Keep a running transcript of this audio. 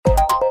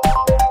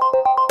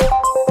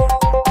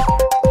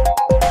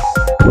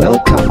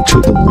Welcome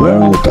to the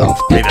world of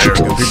Hey there,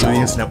 digital good people on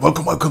the internet.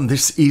 Welcome.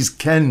 This is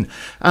Ken,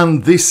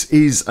 and this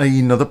is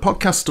another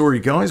podcast story,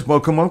 guys.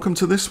 Welcome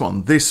to this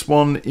one. This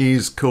one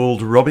is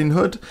called Robin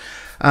Hood,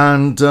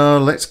 and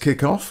let's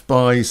kick off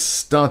by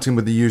starting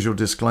with the usual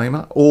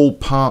disclaimer. All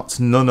parts,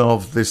 none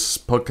of this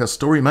podcast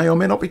story may or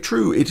may not be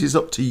true. It is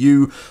up to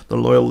you, the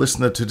loyal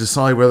listener, to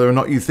decide whether or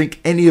not you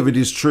think any of it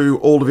is true,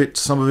 all of it,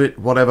 some of it,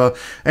 whatever.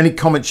 Any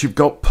comments you've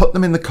got, put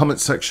them in the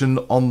comment section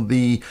on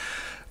the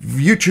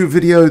YouTube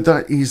video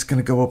that is going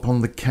to go up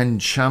on the Ken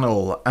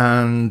channel.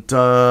 And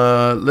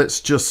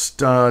let's just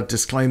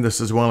disclaim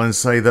this as well and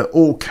say that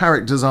all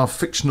characters are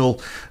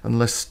fictional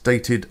unless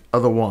stated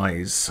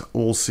otherwise.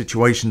 All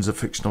situations are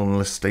fictional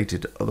unless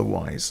stated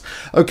otherwise.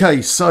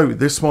 Okay, so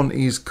this one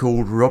is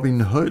called Robin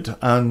Hood,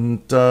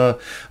 and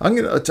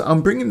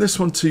I'm bringing this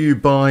one to you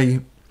by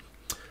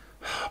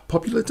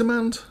popular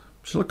demand.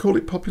 Shall I call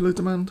it popular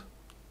demand?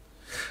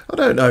 I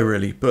don't know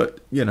really, but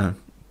you know,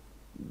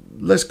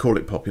 let's call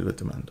it popular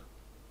demand.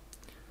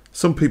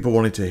 Some people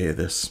wanted to hear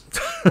this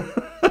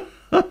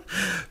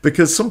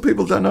because some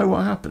people don't know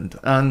what happened,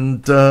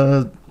 and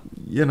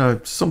you know,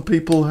 some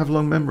people have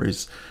long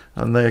memories,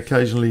 and they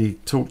occasionally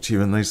talk to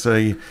you and they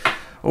say,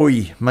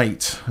 "Oi,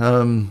 mate,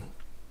 do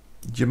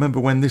you remember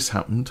when this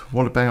happened?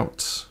 What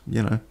about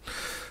doing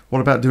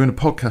a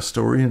podcast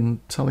story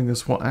and telling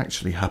us what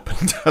actually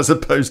happened as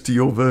opposed to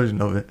your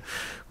version of it,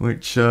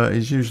 which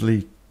is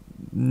usually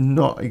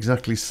not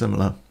exactly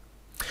similar."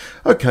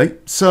 Okay,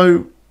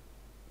 so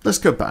let's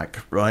go back,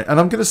 right? And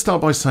I'm going to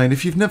start by saying,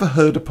 if you've never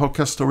heard a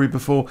podcast story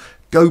before,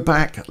 go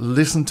back,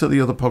 listen to the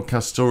other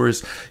podcast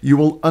stories. You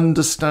will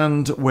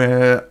understand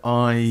where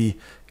I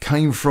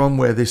came from,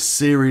 where this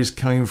series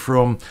came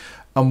from,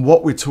 and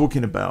what we're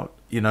talking about,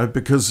 you know,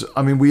 because,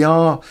 I mean, we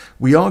are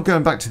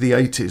going back to the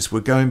 80s.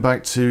 We're going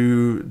back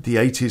to the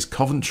 80s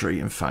Coventry,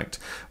 in fact,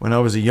 when I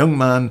was a young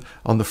man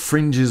on the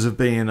fringes of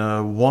being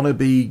a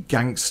wannabe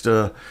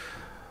gangster,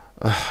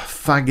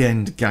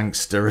 fag-end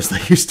gangster, as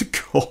they used to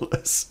call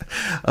us.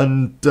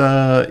 And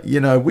you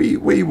know, we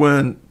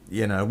weren't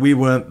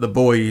the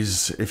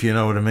boys, if you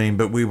know what I mean,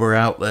 but we were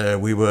out there.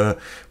 We were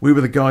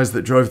the guys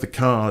that drove the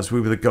cars. We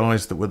were the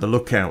guys that were the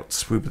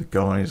lookouts. We were the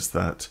guys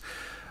that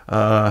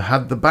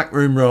had the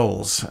backroom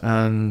roles.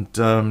 And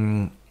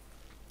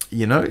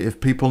you know, if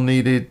people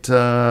needed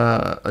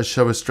a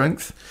show of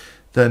strength,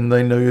 then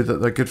they knew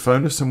that they could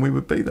phone us and we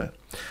would be there.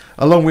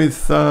 Along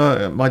with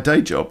my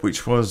day job,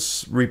 which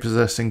was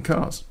repossessing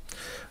cars.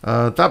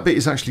 That bit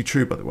is actually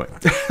true, by the way.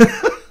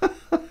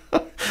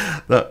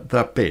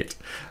 that bit.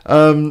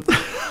 I'm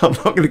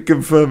not going to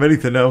confirm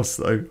anything else,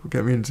 though. It'll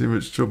get me in too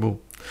much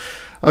trouble.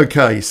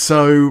 Okay,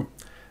 so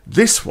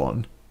this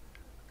one,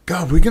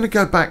 God, we're going to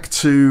go back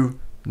to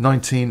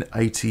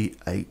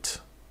 1988.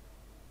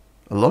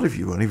 A lot of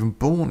you weren't even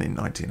born in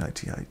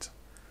 1988.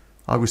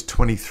 I was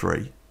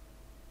 23.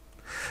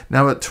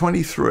 Now, at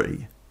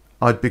 23,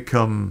 I'd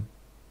become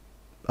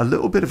a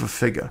little bit of a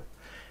figure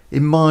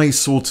in my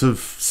sort of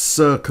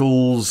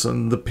circles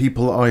and the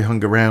people I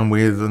hung around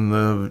with, and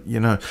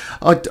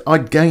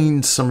I'd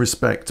gained some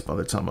respect by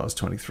the time I was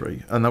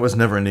 23, and that was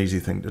never an easy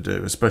thing to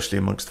do, especially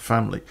amongst the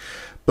family.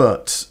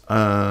 But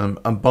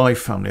and by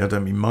family, I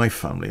don't mean my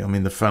family. I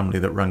mean the family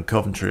that ran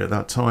Coventry at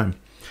that time.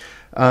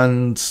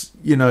 And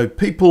you know,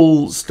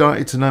 people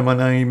started to know my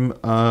name.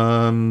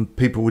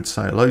 People would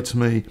say hello to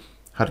me.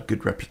 Had a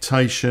good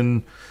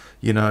reputation.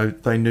 You know,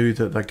 they knew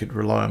that they could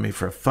rely on me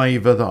for a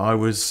favour, that I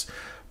was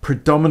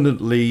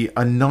predominantly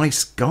a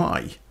nice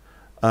guy.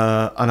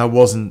 And I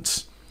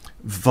wasn't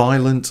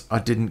violent. I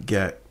didn't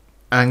get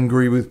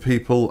angry with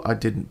people. I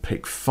didn't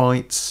pick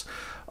fights.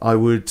 I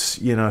would,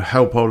 you know,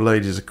 help old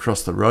ladies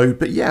across the road.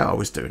 But yeah, I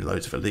was doing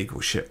loads of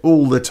illegal shit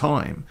all the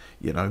time,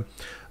 you know.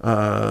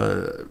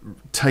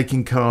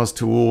 Taking cars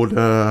to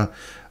order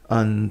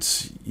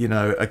and, you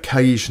know,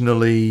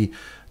 occasionally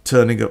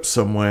turning up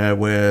somewhere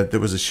where there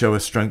was a show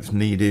of strength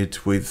needed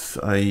with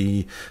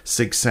a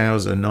 6 Sauer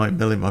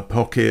 9mm in my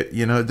pocket.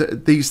 You know,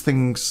 these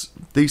things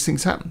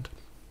happened.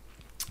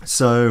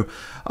 So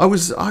I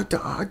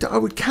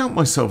would count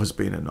myself as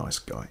being a nice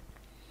guy.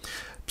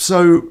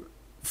 So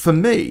for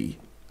me,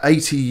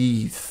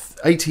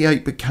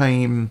 88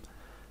 became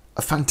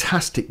a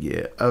fantastic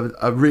year,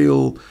 a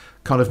real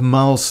kind of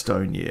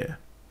milestone year.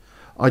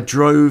 I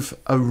drove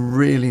a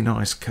really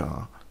nice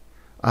car.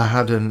 I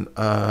had an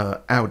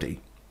Audi.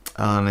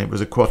 And it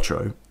was a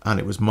Quattro, and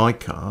it was my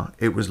car.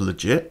 It was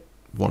legit,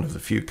 one of the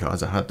few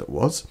cars I had that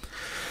was.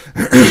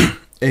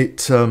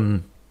 It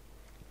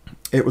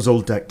was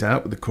all decked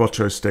out with the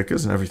Quattro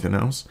stickers and everything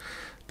else.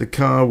 The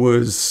car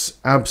was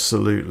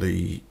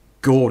absolutely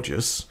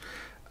gorgeous,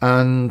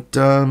 and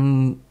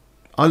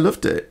I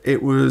loved it.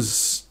 It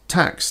was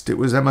taxed, it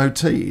was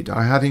MOT'd.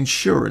 I had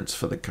insurance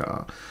for the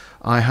car.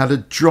 I had a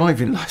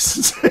driving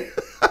license.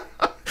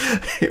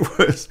 It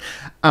was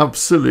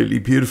absolutely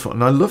beautiful,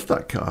 and I loved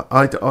that car.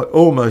 I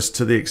almost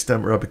to the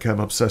extent where I became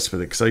obsessed with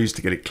it, because I used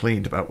to get it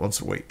cleaned about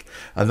once a week,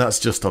 and that's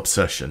just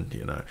obsession,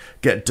 you know.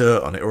 Get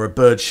dirt on it or a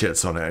bird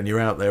shits on it, and you're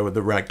out there with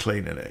the rag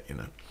cleaning it, you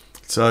know.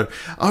 So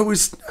I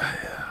was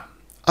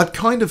I'd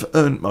kind of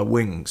earned my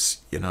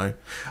wings, you know.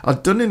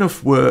 I'd done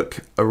enough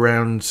work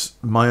around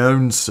my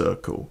own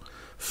circle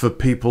for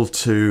people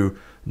to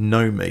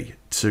know me,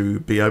 to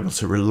be able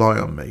to rely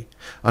on me.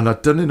 And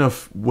I'd done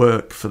enough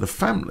work for the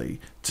family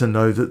to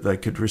know that they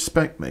could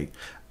respect me.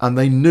 And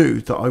they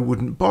knew that I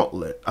wouldn't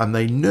bottle it. And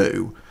they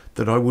knew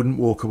that I wouldn't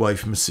walk away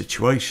from a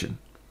situation.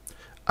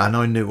 And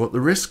I knew what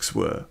the risks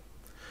were.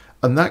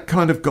 And that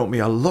kind of got me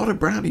a lot of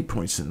brownie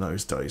points in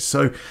those days.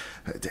 So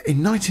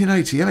in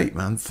 1988,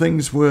 man,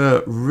 things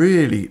were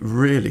really,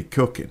 really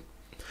cooking.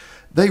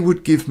 They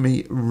would give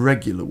me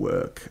regular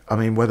work. I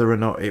mean, whether or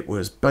not it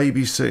was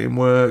babysitting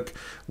work,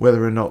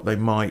 whether or not they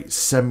might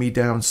send me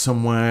down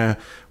somewhere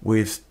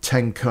with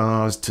 10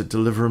 cars to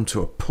deliver them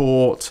to a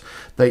port.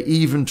 They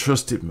even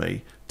trusted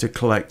me to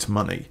collect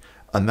money.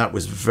 And that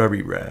was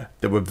very rare.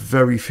 There were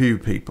very few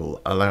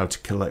people allowed to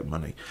collect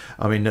money.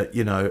 I mean,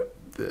 you know,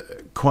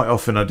 quite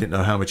often I didn't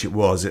know how much it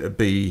was. It'd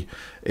be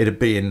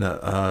in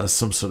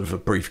some sort of a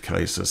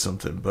briefcase or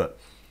something,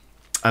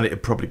 and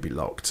it'd probably be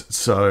locked.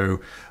 So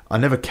I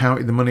never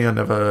counted the money. I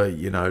never,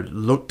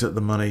 looked at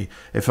the money.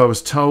 If I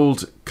was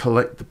told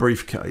collect the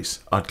briefcase,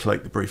 I'd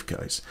collect the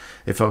briefcase.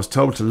 If I was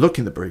told to look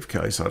in the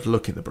briefcase, I'd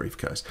look in the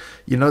briefcase.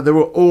 You know, there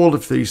were all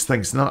of these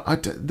things. Now,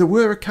 there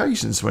were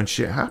occasions when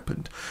shit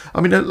happened.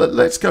 I mean,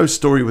 let's go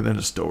story within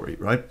a story,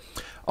 right?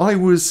 I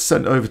was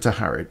sent over to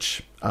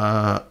Harwich,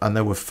 and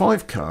there were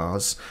 5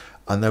 cars,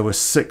 and there were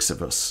 6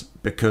 of us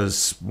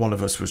because one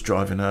of us was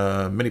driving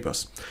a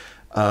minibus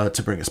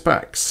to bring us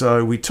back.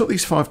 So we took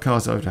these 5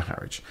 cars over to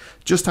Harwich.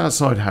 Just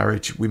outside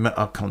Harwich, we met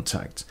our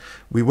contact.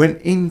 We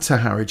went into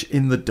Harwich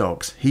in the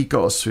docks. He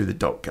got us through the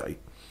dock gate.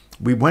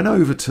 We went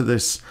over to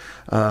this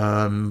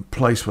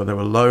place where there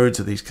were loads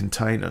of these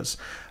containers.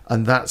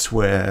 And that's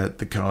where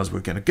the cars were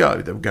going to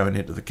go. They were going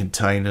into the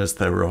containers.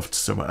 They were off to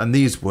somewhere. And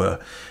these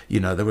were,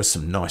 there were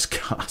some nice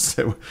cars.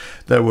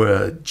 There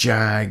were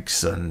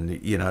Jags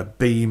and,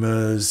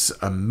 Beamers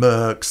and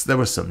Mercs. There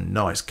were some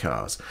nice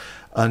cars.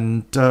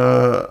 And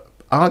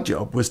our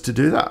job was to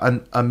do that.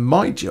 And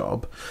my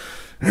job,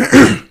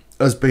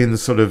 as being the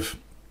sort of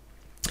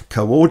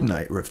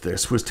coordinator of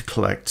this, was to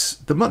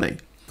collect the money.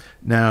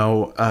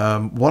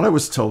 Now, what I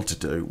was told to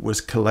do was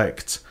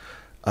collect...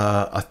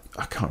 I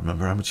can't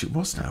remember how much it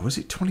was now. Was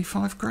it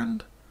 25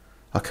 grand?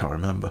 I can't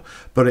remember.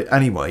 But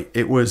anyway,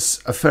 it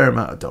was a fair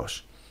amount of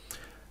dosh.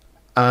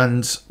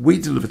 And we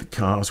delivered the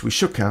cars. We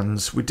shook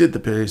hands. We did the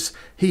biz.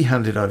 He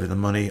handed over the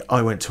money.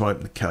 I went to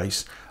open the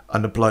case.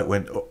 And the bloke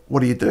went,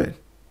 "What are you doing?"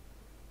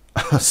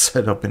 I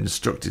said, "I've been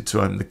instructed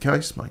to open the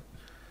case, mate."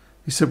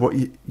 He said, "What,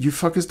 you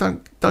fuckers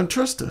don't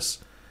trust us?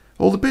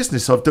 All the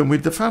business I've done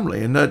with the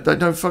family and they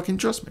don't fucking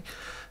trust me."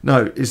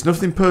 "No, it's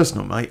nothing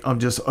personal, mate. I'm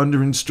just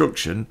under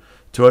instruction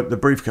to open the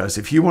briefcase.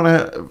 If you want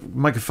to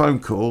make a phone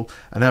call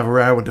and have a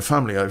row with the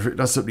family over it,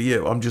 that's up to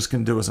you. I'm just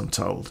going to do as I'm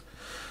told."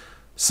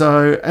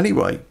 So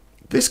anyway,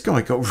 this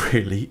guy got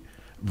really,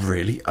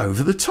 really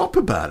over the top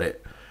about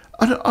it.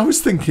 And I was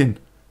thinking,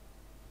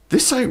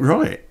 this ain't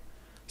right.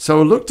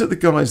 So I looked at the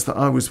guys that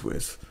I was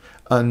with.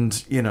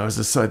 And, as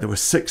I say, there were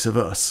 6 of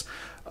us.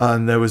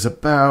 And there was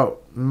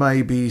about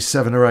maybe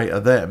 7 or 8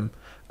 of them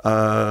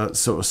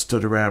sort of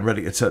stood around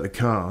ready to take the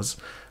cars.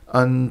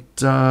 And...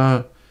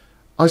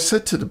 I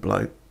said to the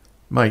bloke,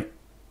 "Mate,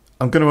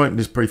 I'm going to open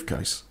this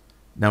briefcase.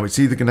 Now, it's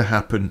either going to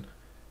happen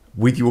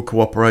with your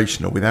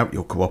cooperation or without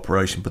your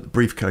cooperation, but the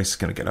briefcase is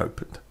going to get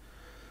opened."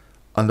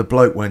 And the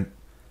bloke went,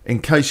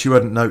 "In case you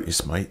hadn't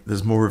noticed, mate,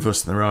 there's more of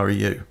us than there are of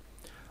you."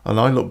 And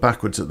I looked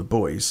backwards at the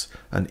boys,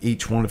 and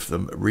each one of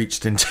them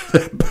reached into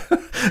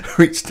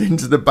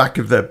the back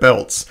of their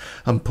belts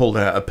and pulled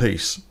out a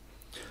piece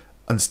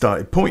and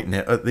started pointing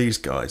it at these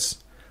guys.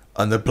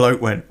 And the bloke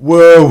went,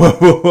 "Whoa, whoa,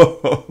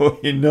 whoa, whoa,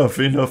 enough.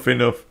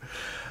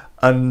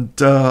 And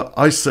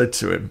I said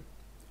to him,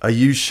 "Are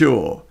you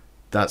sure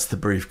that's the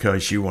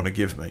briefcase you want to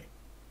give me?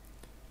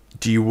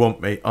 Do you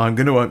want me? I'm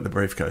going to open the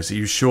briefcase. Are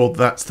you sure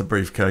that's the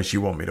briefcase you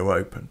want me to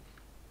open?"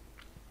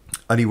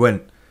 And he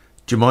went,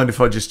 "Do you mind if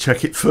I just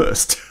check it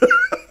first?"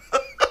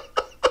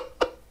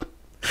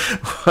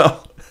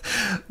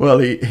 Well,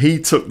 he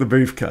took the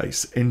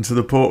briefcase into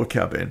the porter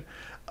cabin.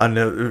 And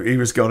he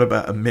was gone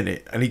about a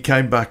minute. And he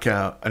came back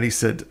out and he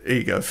said, "Here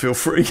you go, feel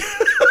free."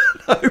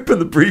 I opened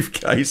the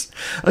briefcase.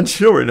 And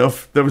sure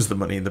enough, there was the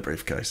money in the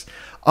briefcase.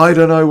 I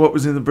don't know what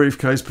was in the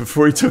briefcase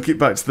before he took it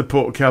back to the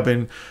porter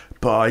cabin.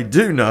 But I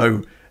do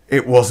know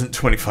it wasn't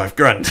 25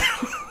 grand.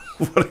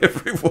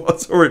 Whatever it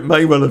was. Or it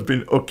may well have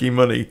been ucky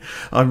money.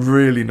 I'm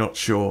really not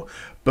sure.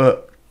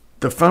 But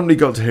the family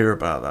got to hear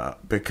about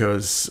that.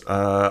 Because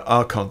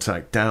our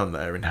contact down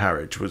there in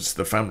Harwich was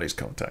the family's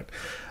contact.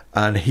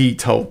 And he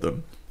told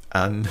them.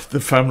 And the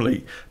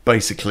family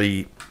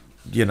basically,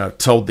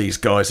 told these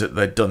guys that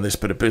they'd done this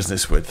bit of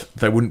business with.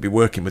 They wouldn't be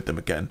working with them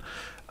again.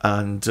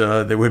 And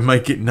they would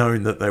make it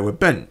known that they were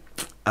bent.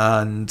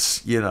 And,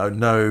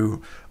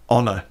 no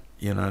honour,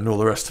 and all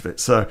the rest of it.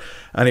 So,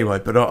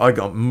 anyway, but I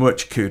got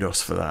much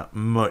kudos for that.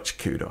 Much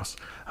kudos.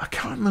 I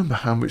can't remember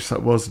how much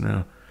that was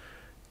now.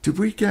 Did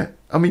we get...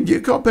 I mean,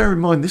 you've got to bear in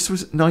mind, this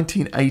was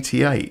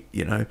 1988,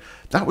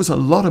 That was a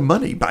lot of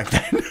money back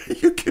then.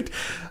 You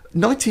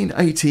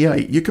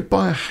 1988, you could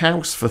buy a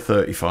house for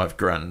 35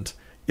 grand,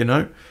 you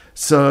know?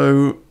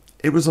 So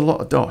it was a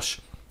lot of dosh.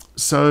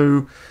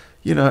 So,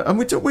 you know, and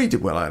we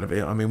did well out of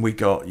it. I mean, we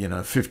got, you know,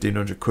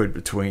 1,500 quid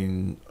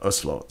between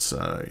us lot.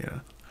 So, yeah,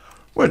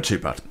 weren't too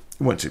bad.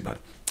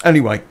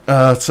 Anyway,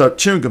 so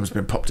chewing gum's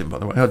been popped in, by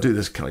the way. I do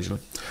this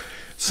occasionally.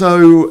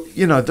 So,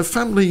 you know, the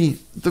family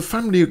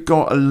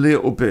got a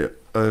little bit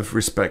of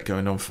respect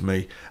going on for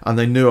me, and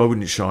they knew I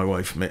wouldn't shy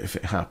away from it if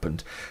it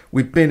happened.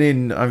 We've been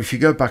in, if you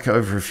go back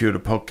over a few of the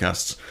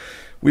podcasts,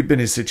 we've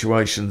been in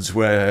situations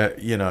where,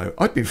 you know,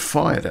 I'd been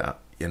fired at,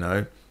 you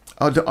know.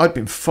 I'd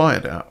been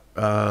fired at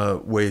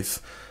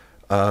with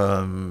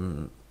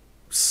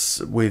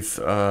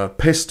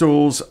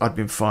pistols. I'd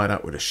been fired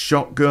at with a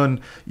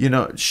shotgun. You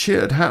know,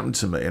 shit had happened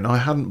to me and I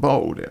hadn't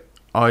bottled it.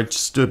 I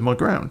stood my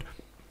ground.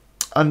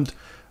 And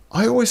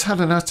I always had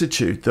an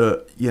attitude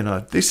that, you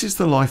know, this is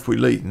the life we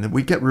lead and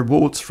we get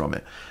rewards from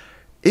it.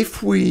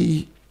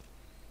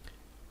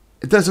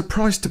 There's a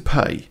price to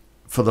pay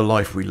for the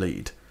life we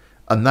lead,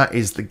 and that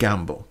is the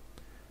gamble.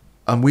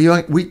 And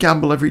we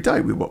gamble every day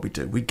with what we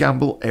do. We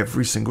gamble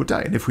every single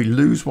day. And if we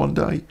lose one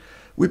day,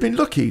 we've been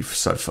lucky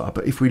so far,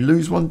 but if we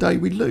lose one day,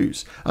 we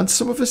lose. And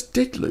some of us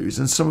did lose,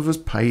 and some of us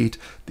paid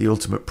the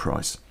ultimate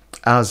price.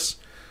 As,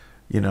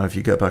 you know, if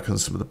you go back on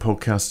some of the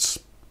podcasts,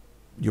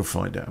 you'll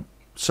find out.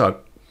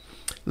 So,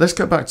 let's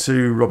go back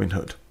to Robin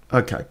Hood.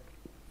 Okay.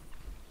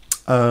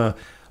 I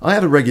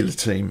had a regular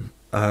team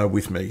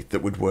with me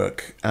that would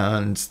work,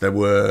 and there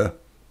were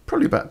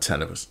probably about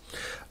 10 of us.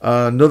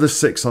 Another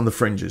 6 on the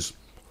fringes.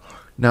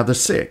 Now, the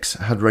 6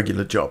 had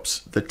regular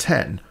jobs. The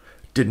 10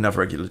 didn't have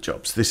regular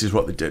jobs. This is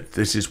what they did.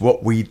 This is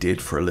what we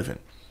did for a living.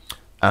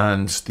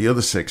 And the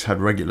other 6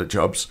 had regular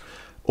jobs,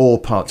 all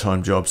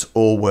part-time jobs,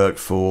 all worked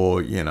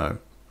for, you know,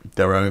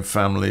 their own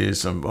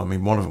families. And I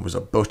mean, one of them was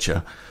a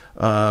butcher.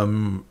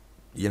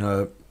 You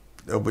know,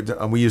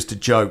 and we used to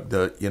joke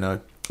that, you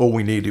know, all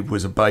we needed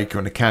was a baker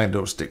and a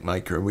candlestick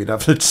maker, and we'd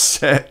have a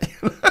set.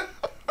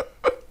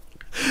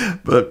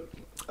 But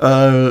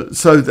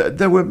so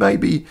there were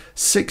maybe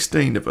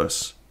 16 of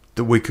us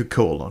that we could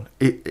call on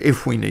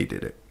if we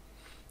needed it,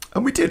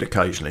 and we did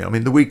occasionally. I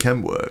mean, the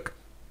weekend work,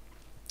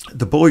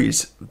 the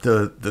boys,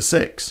 the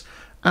 6,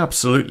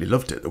 absolutely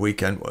loved it. The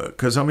weekend work,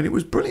 because I mean, it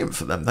was brilliant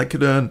for them. They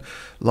could earn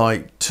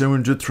like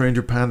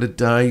 £200-300 a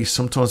day,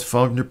 sometimes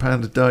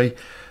 £500 a day.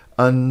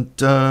 And,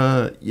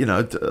 you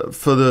know,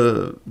 for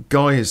the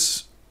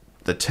guys,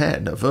 the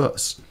 10 of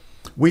us,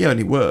 we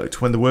only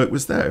worked when the work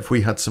was there. If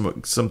we had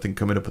something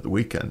coming up at the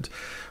weekend,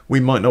 we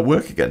might not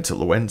work again till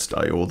the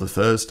Wednesday or the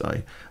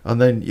Thursday. And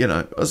then, you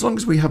know, as long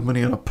as we had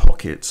money in our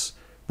pockets,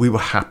 we were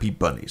happy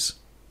bunnies.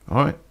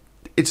 All right?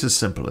 It's as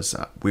simple as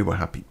that. We were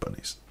happy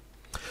bunnies.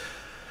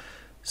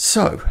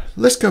 So,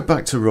 let's go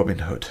back to Robin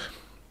Hood.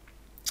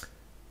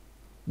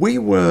 We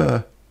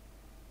were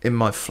in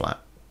my flat.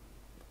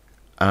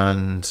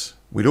 And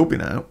we'd all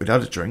been out, we'd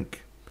had a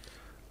drink,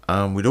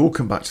 and we'd all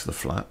come back to the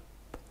flat,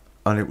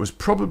 and it was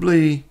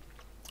probably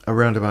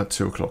around about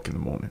 2 o'clock in the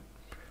morning.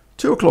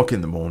 2 o'clock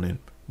in the morning,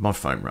 my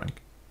phone rang,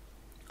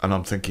 and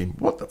I'm thinking,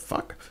 what the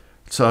fuck?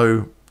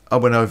 So I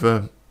went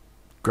over,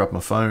 grabbed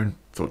my phone,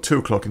 thought 2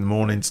 o'clock in the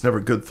morning, it's never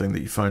a good thing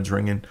that your phone's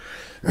ringing.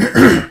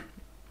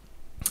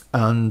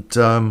 And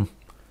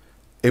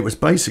it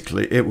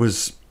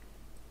was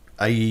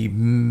a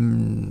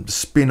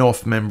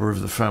spin-off member of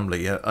the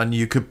family, and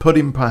you could put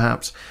him,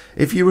 perhaps,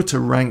 if you were to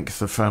rank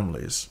the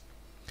families,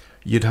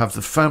 you'd have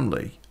the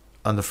family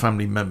and the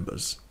family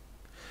members.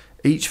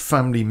 Each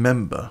family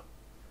member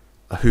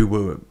who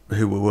were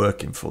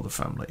working for the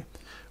family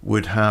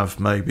would have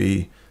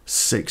maybe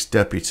 6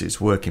 deputies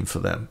working for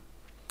them,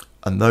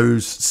 and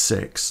those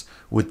 6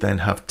 would then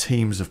have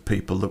teams of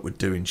people that were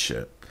doing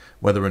shit,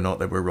 whether or not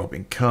they were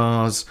robbing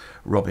cars,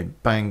 robbing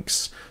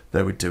banks.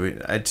 They were doing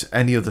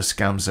any other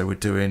scams they were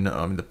doing,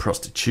 the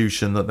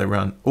prostitution that they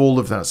ran, all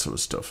of that sort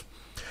of stuff.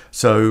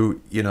 So,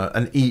 you know,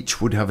 and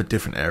each would have a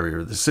different area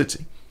of the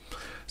city.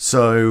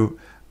 So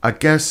I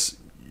guess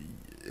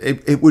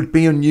it would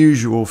be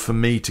unusual for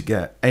me to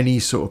get any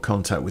sort of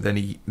contact with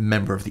any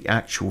member of the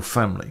actual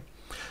family.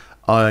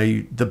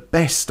 The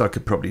best I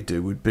could probably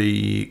do would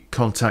be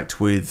contact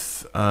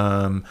with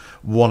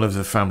one of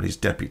the family's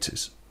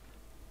deputies.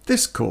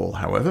 This call,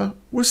 however,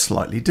 was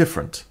slightly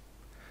different,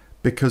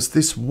 because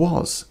this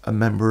was a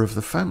member of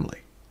the family.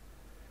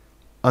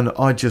 And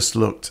I just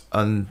looked,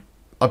 and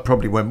I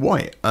probably went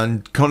white,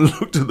 and kind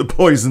of looked at the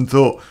boys and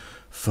thought,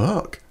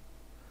 fuck.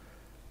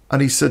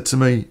 And he said to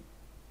me,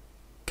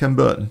 Ken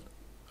Burton?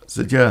 I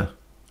said, yeah.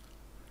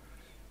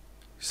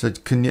 He said,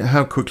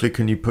 how quickly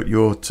can you put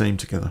your team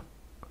together?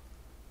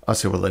 I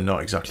said, well, they're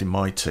not exactly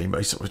my team. But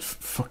he said,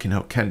 fucking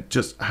hell, Ken,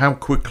 just how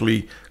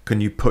quickly can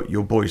you put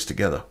your boys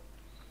together?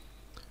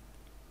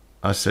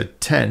 I said,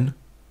 10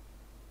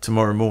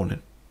 tomorrow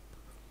morning.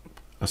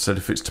 I said,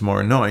 if it's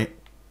tomorrow night,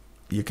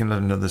 you can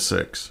add another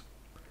 6.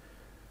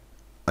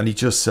 And he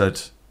just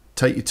said,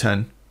 take your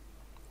 10,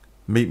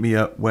 meet me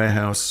at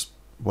warehouse,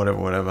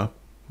 whatever,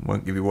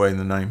 won't give you away in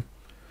the name,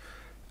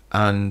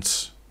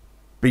 and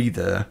be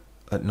there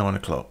at 9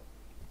 o'clock,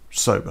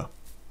 sober.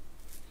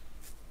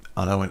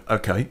 And I went,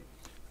 okay,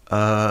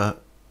 how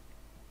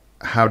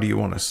do you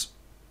want us?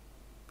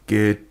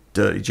 Geared,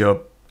 dirty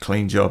job,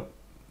 clean job,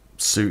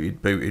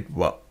 suited, booted,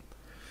 what?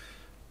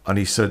 And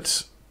he said,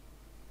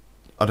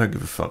 I don't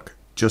give a fuck.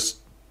 Just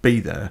be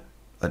there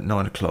at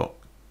 9 o'clock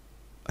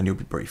and you'll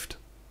be briefed.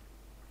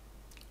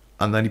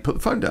 And then he put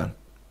the phone down.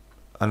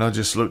 And I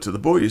just looked at the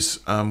boys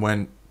and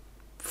went,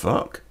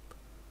 fuck.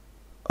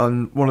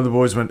 And one of the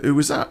boys went, who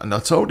was that? And I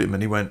told him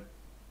and he went,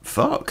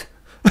 fuck.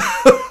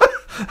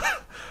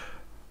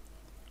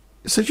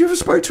 I said, you ever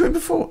spoke to him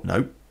before?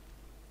 No.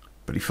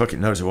 But he fucking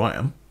knows who I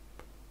am.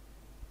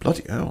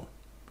 Bloody hell.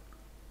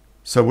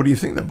 So what do you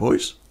think then,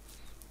 boys?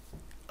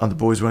 And the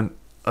boys went,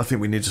 I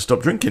think we need to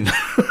stop drinking.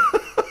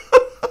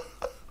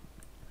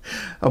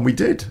 And we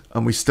did.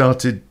 And we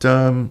started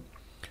getting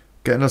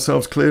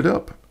ourselves cleared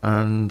up.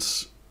 And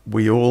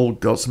we all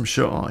got some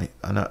shut-eye.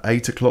 And at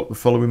 8 o'clock the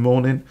following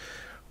morning,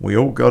 we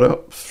all got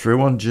up,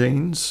 threw on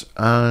jeans,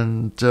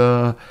 and,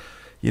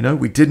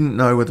 we didn't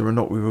know whether or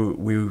not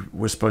we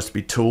were supposed to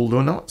be tooled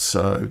or not.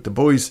 So the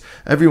boys,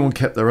 everyone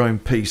kept their own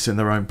piece in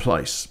their own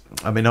place.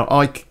 I mean,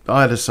 I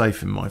had a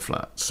safe in my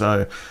flat,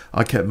 so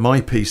I kept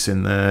my piece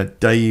in there,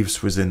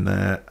 Dave's was in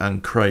there,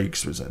 and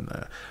Craig's was in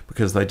there,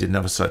 because they didn't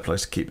have a safe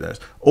place to keep theirs.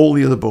 All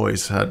the other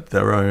boys had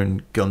their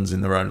own guns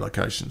in their own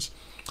locations.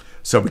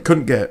 So we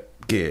couldn't get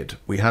geared.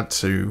 We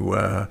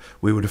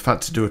would have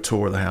had to do a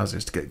tour of the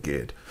houses to get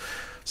geared.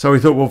 So we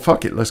thought, well,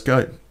 fuck it, let's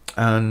go.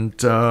 And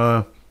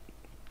I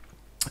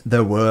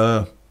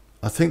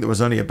think there was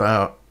only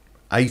about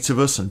 8 of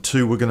us, and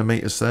 2 were going to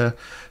meet us there.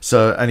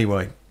 So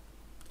anyway,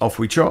 off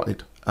we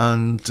trotted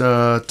and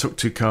took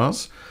 2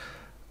 cars.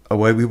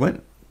 Away we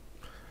went.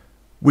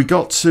 We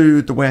got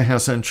to the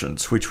warehouse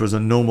entrance, which was a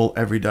normal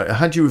everyday.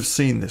 Had you have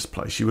seen this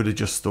place, you would have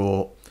just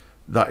thought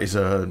that is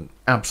an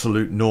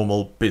absolute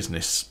normal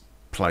business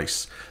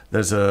place.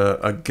 There's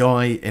a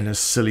guy in a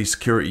silly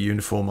security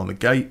uniform on the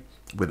gate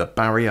with a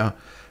barrier,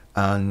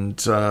 and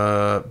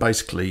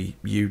basically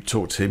you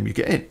talk to him, you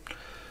get in.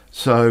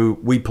 So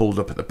we pulled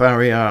up at the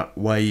barrier,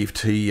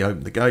 waved, he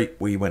opened the gate,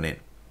 we went in.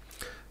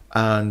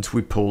 And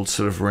we pulled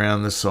sort of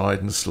around the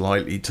side and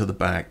slightly to the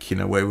back,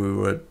 where we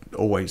would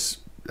always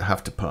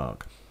have to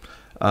park.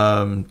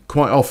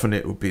 Quite often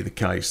it would be the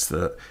case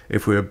that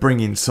if we were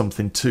bringing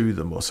something to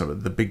them or something,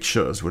 the big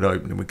shutters would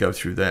open and we'd go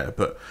through there.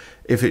 But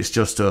if it's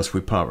just us,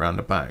 we park around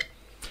the back.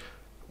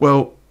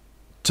 Well,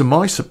 to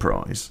my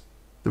surprise,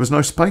 there was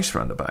no space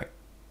around the back.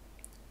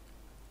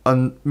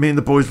 And me and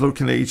the boys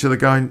looking at each other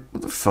going,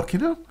 what the fuck,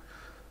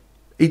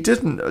 He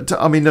didn't,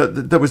 I mean,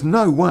 there was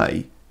no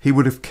way he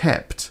would have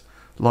kept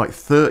like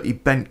 30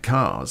 bent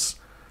cars,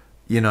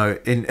 in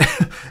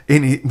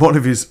one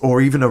of his,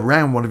 or even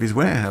around one of his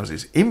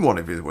warehouses. In one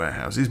of his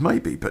warehouses,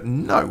 maybe, but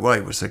no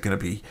way was there going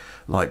to be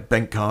like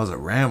bent cars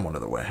around one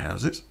of the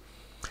warehouses.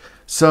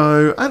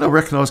 So, and I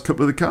recognised a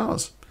couple of the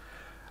cars.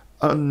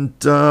 And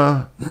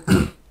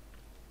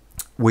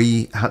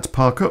we had to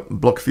park up and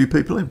block a few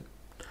people in.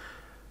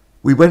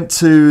 We went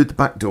to the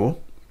back door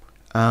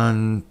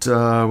and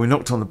we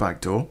knocked on the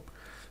back door,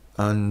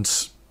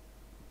 and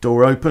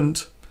door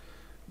opened.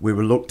 We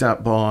were looked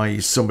at by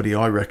somebody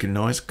I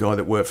recognised, guy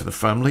that worked for the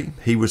family.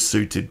 He was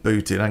suited,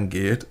 booted and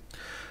geared.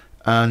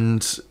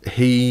 And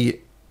he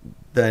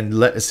then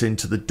let us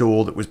into the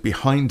door that was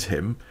behind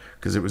him,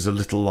 because it was a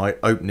little like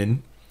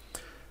opening.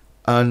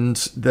 And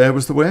there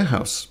was the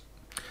warehouse.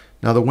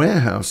 Now the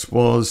warehouse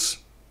was,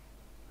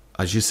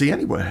 as you see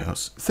any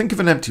warehouse, think of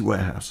an empty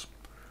warehouse.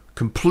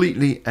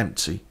 Completely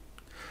empty.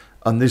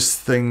 And this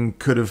thing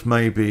could have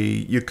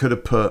you could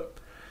have put,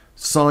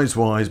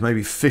 size-wise,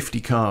 maybe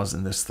 50 cars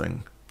in this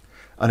thing.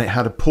 And it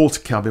had a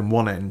porter cabin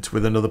one end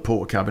with another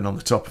porter cabin on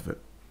the top of it.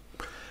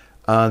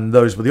 And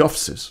those were the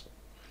offices.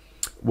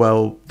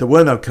 Well, there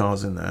were no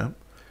cars in there.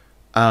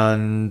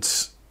 And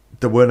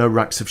there were no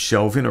racks of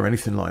shelving or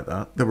anything like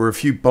that. There were a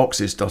few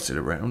boxes dotted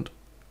around.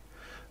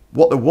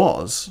 What there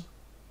was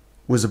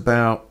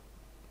about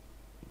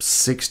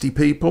 60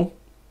 people.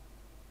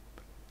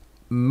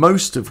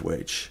 Most of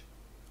which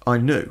I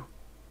knew.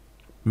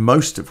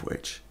 Most of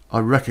which I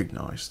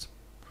recognised.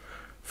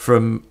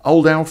 From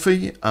old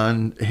Alfie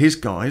and his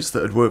guys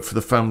that had worked for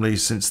the family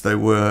since they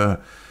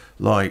were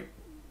like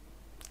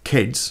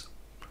kids,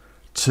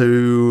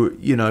 to,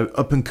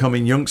 up and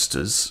coming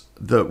youngsters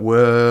that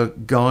were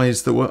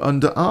guys that were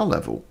under our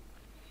level.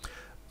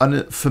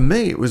 And for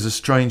me, it was a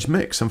strange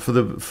mix. And for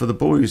the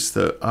boys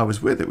that I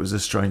was with, it was a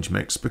strange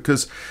mix,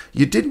 because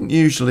you didn't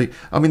usually,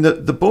 I mean,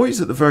 the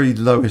boys at the very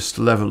lowest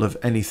level of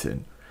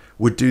anything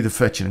would do the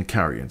fetching and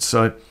carrying.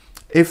 So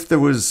if there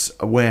was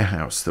a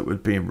warehouse that was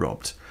being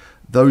robbed,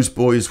 those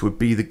boys would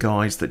be the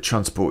guys that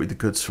transported the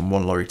goods from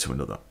one lorry to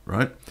another,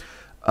 right?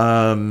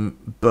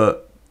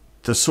 But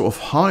the sort of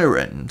higher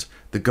end,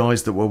 the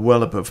guys that were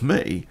well above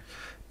me,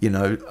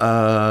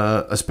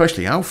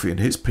 especially Alfie and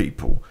his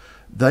people,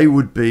 they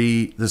would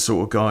be the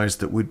sort of guys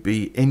that would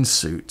be in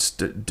suits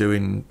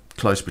doing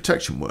close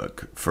protection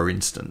work, for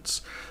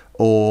instance,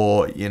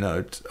 or,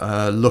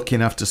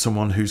 looking after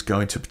someone who's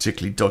going to a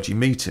particularly dodgy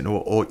meeting,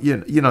 or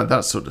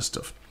that sort of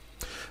stuff.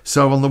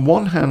 So on the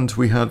one hand,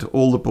 we had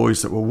all the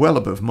boys that were well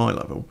above my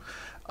level,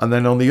 and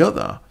then on the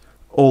other,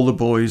 all the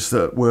boys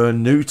that were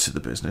new to the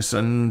business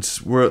and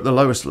were at the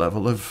lowest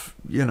level of,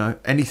 you know,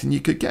 anything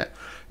you could get.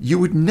 You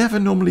would never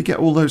normally get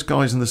all those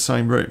guys in the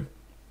same room.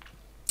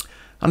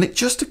 And it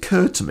just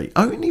occurred to me,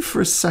 only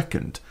for a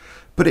second,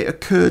 but it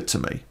occurred to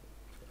me,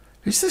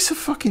 is this a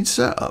fucking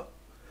setup?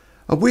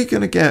 Are we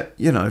going to get,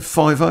 you know,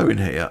 5-0 in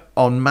here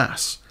en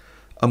masse,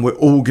 and we're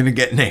all going to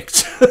get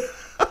nicked?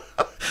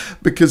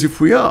 Because if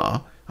we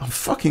are, I'm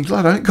fucking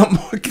glad I ain't got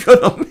my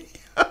gun on me.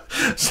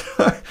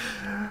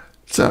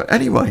 So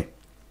anyway,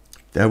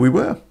 there we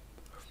were.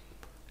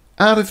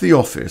 Out of the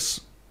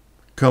office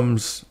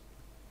comes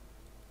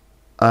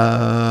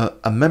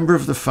a member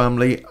of the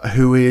family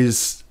who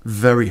is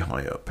very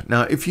high up.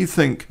 Now, if you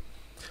think,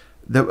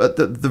 at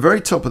the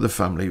very top of the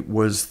family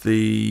was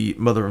the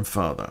mother and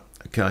father,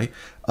 okay?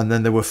 And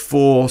then there were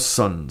 4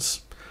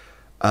 sons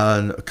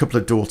and a couple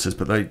of daughters,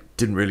 but they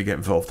didn't really get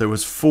involved. There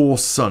was 4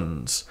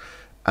 sons,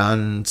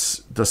 and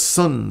the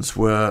sons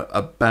were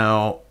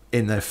about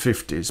in their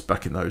 50s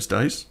back in those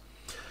days.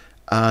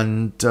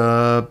 And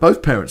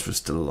both parents were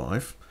still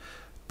alive,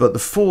 but the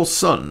 4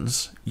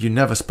 sons you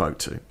never spoke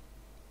to.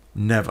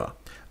 Never.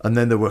 And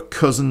then there were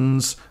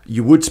cousins.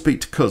 You would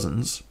speak to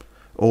cousins,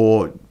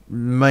 or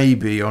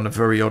maybe on a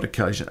very odd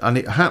occasion. And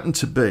it happened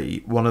to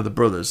be one of the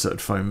brothers that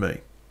had phoned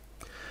me.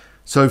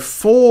 So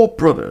 4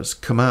 brothers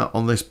come out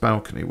on this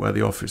balcony where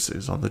the office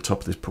is, on the top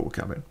of this pool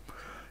cabin.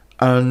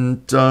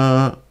 And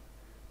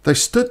they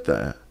stood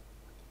there,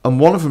 and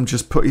one of them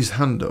just put his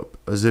hand up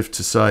as if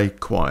to say,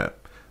 quiet.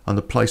 And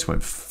the place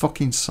went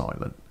fucking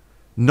silent.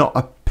 Not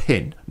a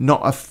pin,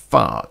 not a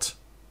fart.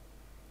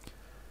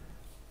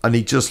 And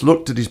he just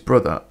looked at his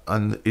brother,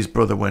 and his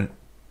brother went,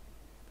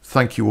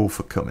 thank you all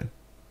for coming.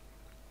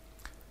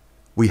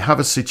 We have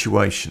a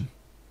situation.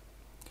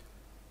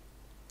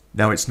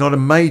 Now, it's not a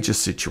major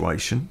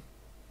situation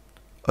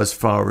as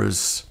far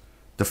as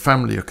the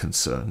family are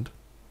concerned.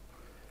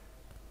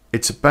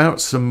 It's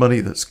about some money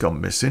that's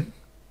gone missing.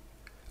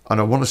 And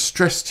I want to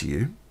stress to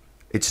you,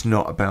 it's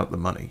not about the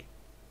money.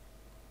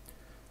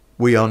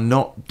 We are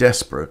not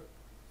desperate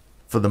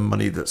for the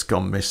money that's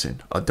gone missing.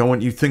 I don't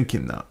want you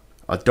thinking that.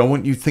 I don't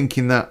want you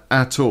thinking that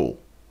at all.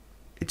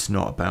 It's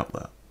not about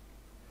that.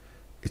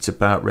 It's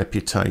about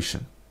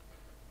reputation.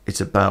 It's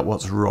about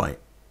what's right.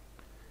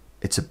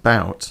 It's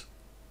about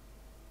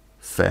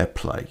fair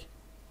play.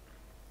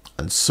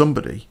 And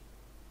somebody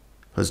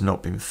has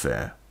not been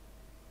fair.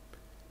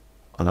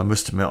 And I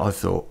must admit, I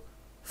thought,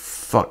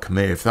 fuck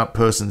me, if that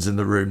person's in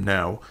the room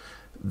now,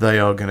 they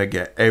are going to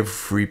get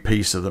every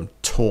piece of them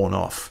torn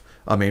off.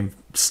 I mean,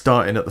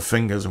 starting at the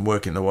fingers and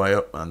working their way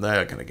up, and they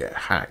are going to get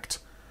hacked.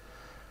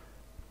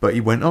 But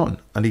he went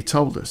on and he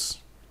told us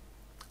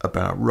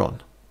about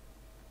Ron.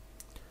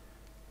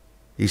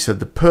 He said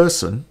the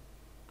person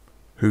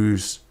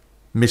who's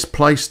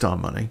misplaced our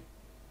money,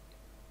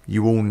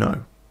 you all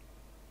know.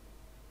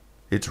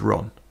 It's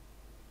Ron.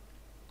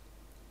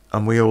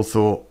 And we all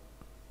thought,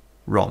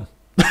 Ron.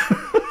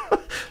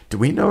 Do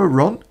we know a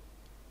Ron?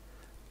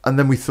 And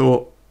then we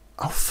thought,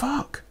 oh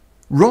fuck,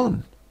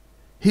 Ron.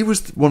 He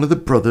was one of the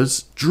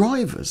brothers'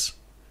 drivers.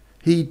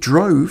 He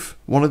drove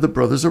one of the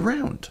brothers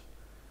around.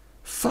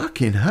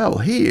 Fucking hell,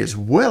 he is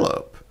well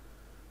up.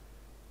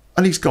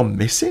 And he's gone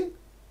missing?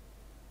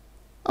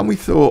 And we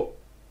thought,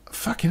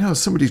 fucking hell,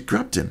 somebody's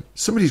grabbed him.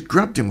 Somebody's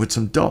grabbed him with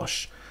some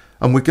dosh.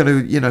 And we're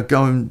going to,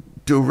 go and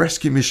do a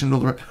rescue mission.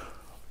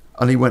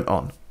 And he went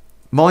on.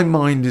 My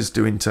mind is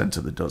doing 10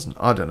 to the dozen.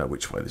 I don't know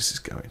which way this is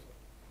going.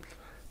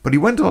 But he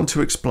went on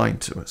to explain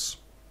to us.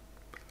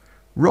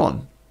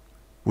 Ron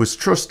was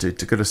trusted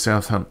to go to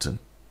Southampton.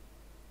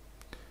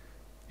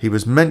 He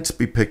was meant to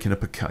be picking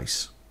up a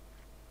case.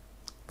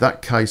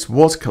 That case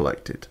was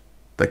collected.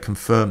 They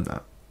confirmed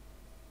that.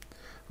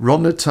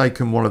 Ron had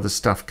taken one of the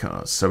staff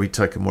cars, so he'd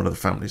taken one of the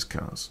family's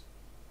cars.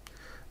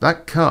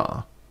 That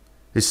car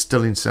is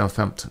still in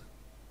Southampton.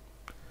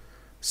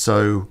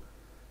 So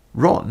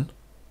Ron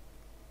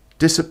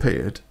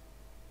disappeared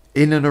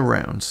in and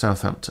around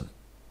Southampton.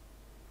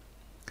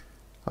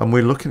 And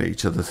we're looking at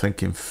each other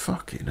thinking,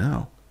 fucking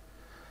hell.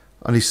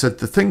 And he said,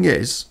 the thing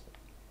is,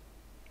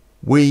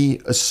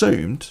 we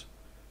assumed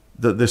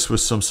that this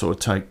was some sort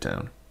of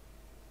takedown.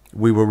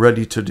 We were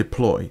ready to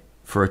deploy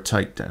for a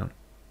takedown.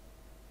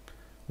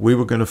 We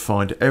were going to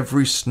find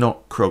every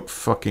snot-croaked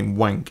fucking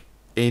wank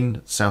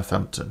in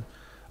Southampton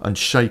and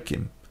shake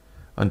him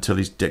until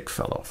his dick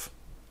fell off.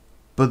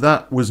 But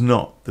that was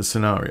not the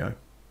scenario.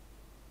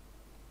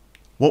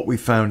 What we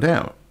found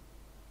out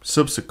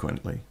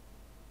subsequently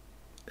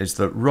is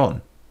that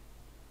Ron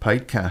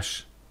paid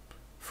cash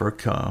for a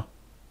car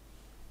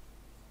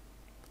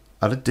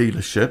at a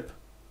dealership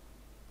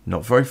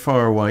not very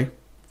far away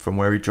from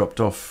where he dropped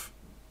off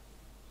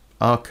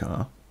our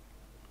car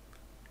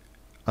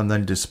and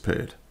then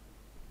disappeared.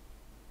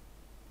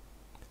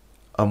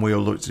 And we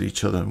all looked at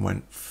each other and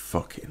went,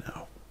 fucking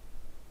hell.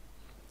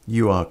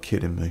 You are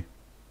kidding me.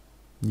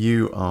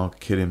 You are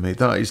kidding me.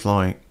 That is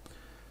like,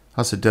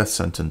 that's a death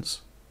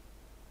sentence.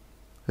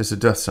 It's a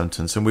death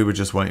sentence, and we were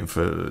just waiting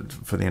for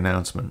the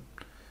announcement.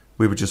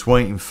 We were just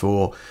waiting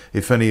for,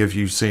 if any of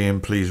you see him,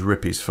 please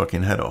rip his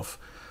fucking head off.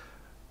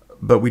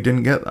 But we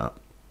didn't get that.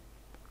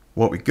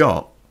 What we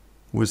got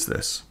was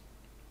this.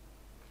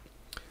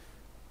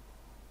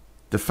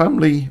 The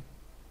family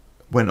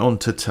went on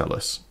to tell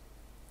us,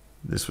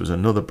 this was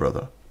another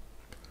brother,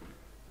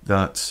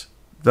 that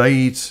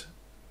they'd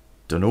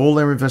done all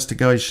their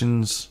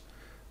investigations.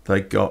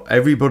 They got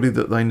everybody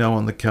that they know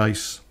on the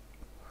case.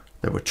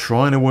 They were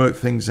trying to work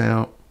things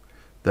out.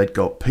 They'd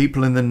got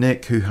people in the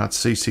nick who had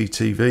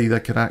CCTV they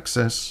could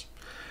access.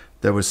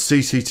 There was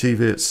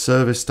CCTV at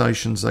service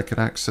stations they could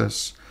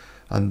access.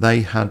 And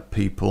they had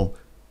people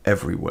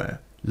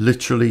everywhere.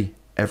 Literally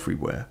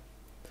everywhere.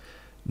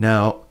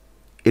 Now,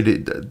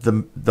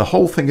 the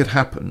whole thing had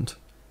happened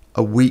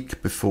a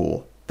week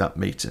before that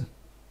meeting.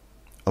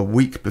 A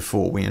week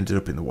before we ended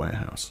up in the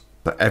warehouse.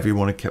 But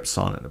everyone had kept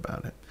silent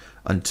about it.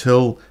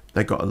 Until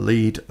they got a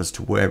lead as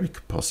to where he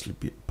could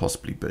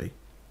possibly be.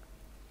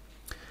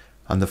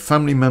 And the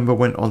family member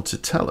went on to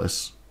tell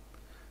us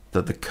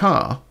that the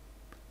car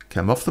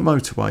came off the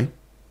motorway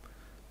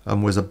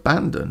and was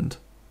abandoned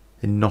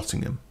in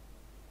Nottingham.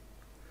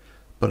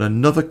 But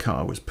another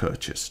car was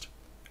purchased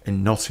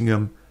in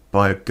Nottingham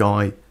by a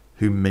guy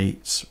who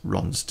meets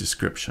Ron's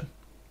description.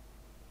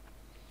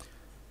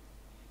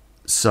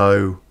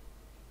 So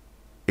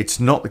it's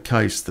not the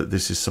case that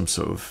this is some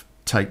sort of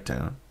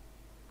takedown.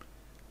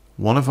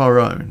 One of our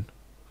own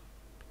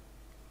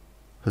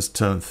has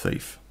turned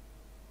thief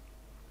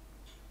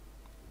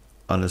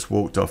and has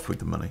walked off with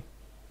the money.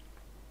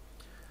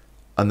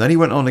 And then he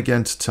went on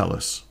again to tell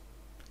us,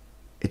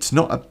 it's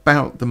not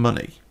about the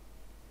money.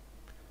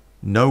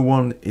 No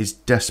one is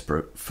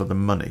desperate for the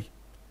money.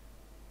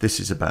 This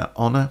is about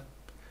honour.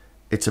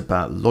 It's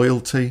about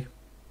loyalty.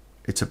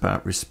 It's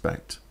about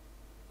respect.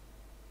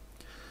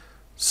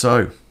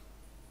 So,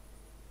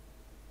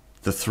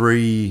 the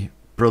three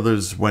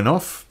brothers went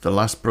off. The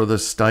last brother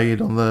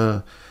stayed on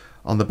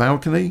the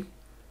balcony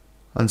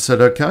and said,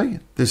 okay,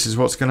 this is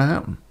what's going to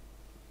happen.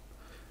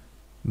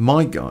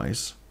 My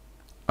guys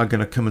are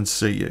going to come and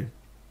see you.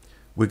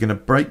 We're going to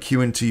break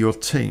you into your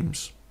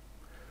teams.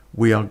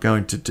 We are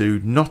going to do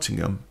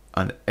Nottingham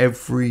and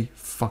every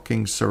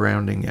fucking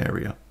surrounding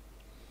area.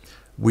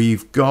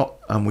 We've got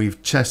and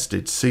we've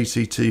tested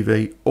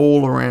CCTV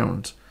all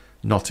around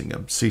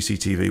Nottingham.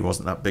 CCTV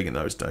wasn't that big in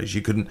those days.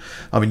 You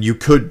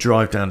could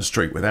drive down the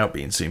street without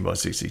being seen by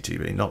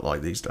CCTV, not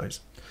like these days.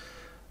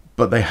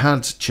 But they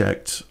had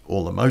checked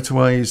all the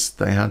motorways.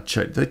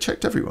 They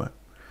checked everywhere.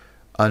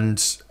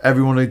 And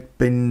everyone had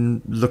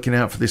been looking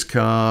out for this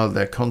car.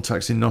 Their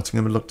contacts in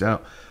Nottingham had looked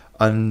out.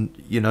 And,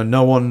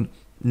 no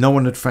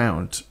one had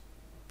found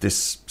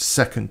this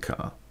second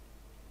car.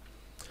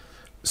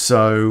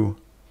 So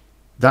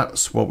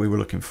that's what we were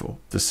looking for,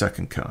 the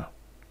second car.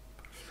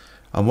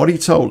 And what he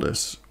told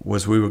us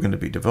was we were going to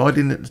be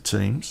dividing into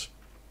teams.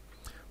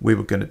 We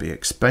were going to be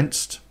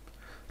expensed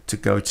to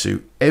go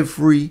to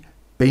every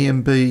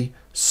B&B,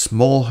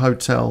 small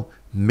hotel,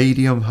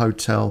 medium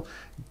hotel,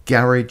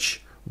 garage,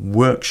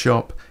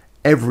 workshop,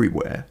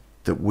 everywhere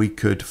that we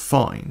could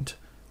find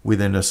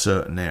within a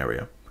certain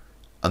area.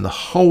 And the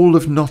whole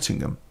of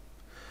Nottingham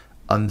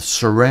and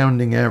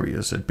surrounding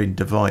areas had been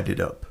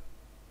divided up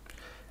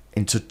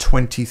into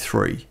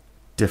 23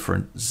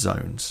 different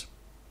zones.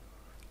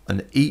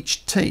 And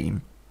each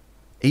team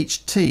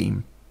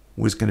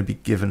was going to be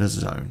given a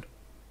zone.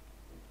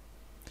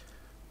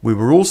 We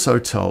were also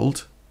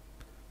told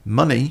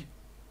money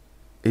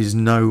is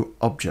no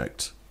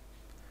object.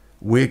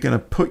 We're going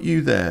to put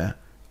you there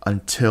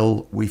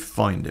until we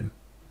find him.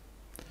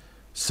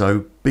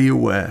 So be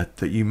aware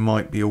that you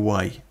might be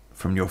away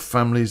from your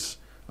families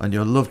and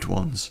your loved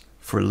ones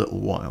for a little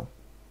while.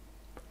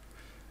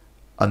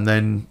 And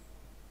then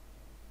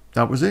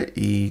that was it.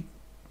 He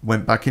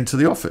went back into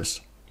the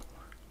office.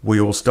 We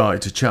all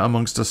started to chat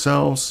amongst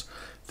ourselves.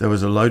 There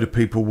was a load of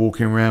people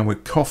walking around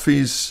with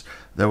coffees.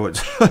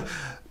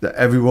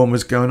 Everyone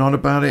was going on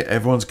about it.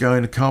 Everyone's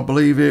going, I can't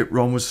believe it.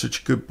 Ron was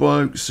such a good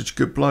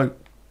bloke.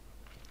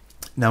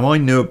 Now, I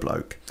knew a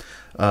bloke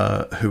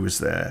who was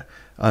there,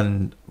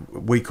 and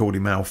we called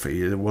him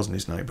Alfie. It wasn't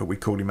his name, but we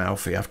called him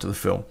Alfie after the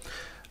film.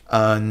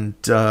 And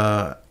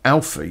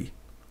Alfie,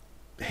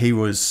 he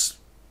was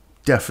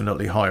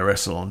definitely higher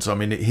echelons. I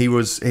mean, he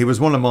was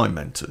one of my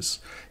mentors,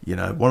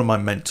 one of my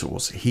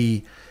mentors.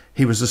 He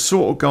was the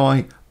sort of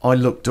guy I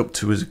looked up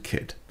to as a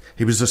kid.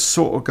 He was the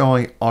sort of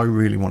guy I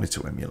really wanted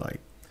to emulate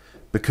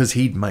because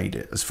he'd made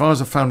it. As far as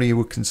the family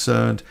were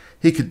concerned,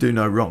 he could do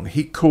no wrong.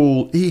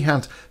 He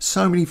had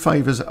so many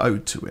favours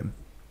owed to him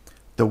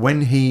that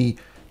when he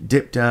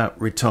dipped out,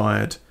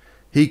 retired,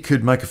 he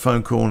could make a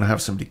phone call and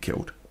have somebody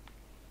killed.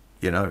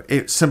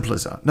 It's simple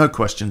as that. No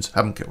questions,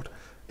 have them killed.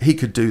 He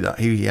could do that.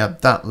 He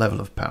had that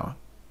level of power.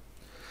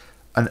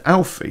 And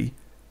Alfie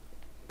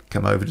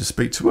came over to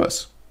speak to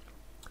us.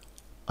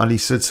 And he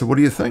said, so what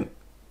do you think?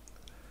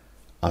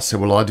 I said,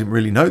 well, I didn't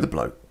really know the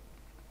bloke.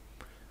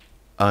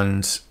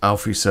 And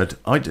Alfie said,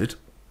 I did.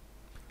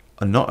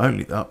 And not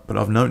only that, but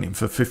I've known him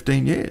for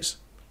 15 years.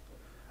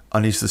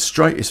 And he's the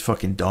straightest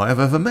fucking guy I've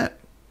ever met.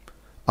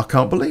 I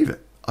can't believe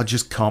it. I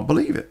just can't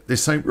believe it.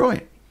 This ain't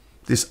right.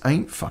 This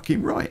ain't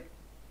fucking right.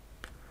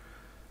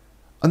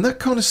 And that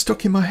kind of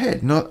stuck in my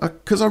head,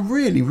 because I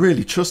really,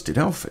 really trusted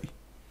Alfie.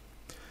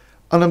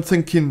 And I'm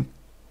thinking,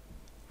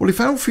 well, if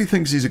Alfie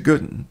thinks he's a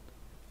good one,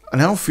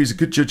 and Alfie's a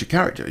good judge of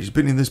character, he's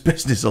been in this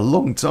business a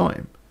long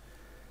time,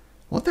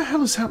 what the hell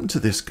has happened to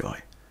this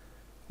guy?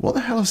 What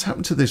the hell has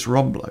happened to this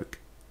Ron bloke?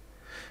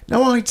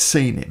 Now, I'd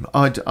seen him.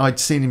 I'd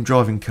seen him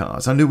driving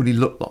cars. I knew what he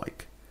looked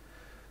like.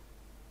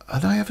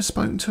 Had I ever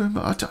spoken to him?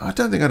 I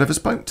don't think I'd ever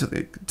spoken to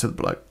the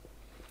bloke.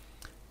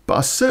 But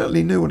I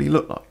certainly knew what he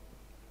looked like.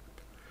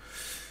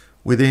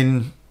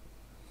 Within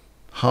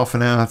half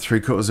an hour,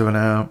 3/4 of an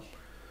hour,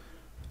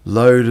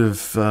 load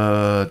of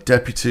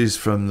deputies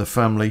from the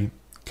family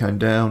came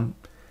down,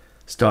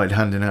 started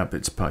handing out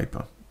bits of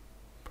paper.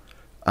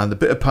 And the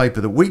bit of paper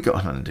that we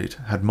got handed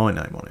had my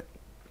name on it.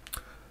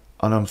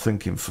 And I'm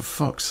thinking, for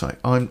fuck's sake,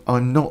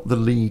 I'm not the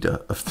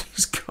leader of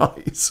these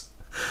guys.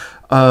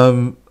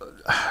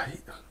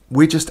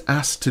 We're just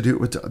asked to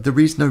do it. There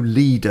is no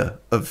leader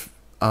of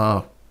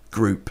our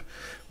group.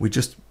 We're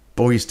just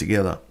boys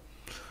together.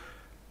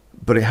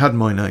 But it had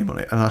my name on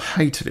it, and I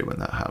hated it when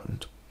that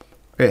happened.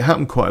 It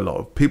happened quite a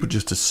lot. People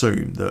just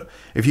assume that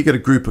if you get a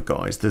group of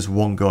guys, there's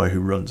one guy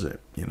who runs it,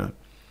 you know.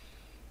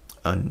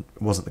 And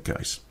it wasn't the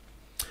case.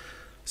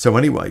 So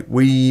anyway,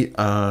 we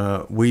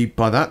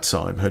by that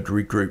time had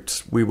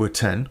regrouped. We were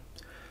 10,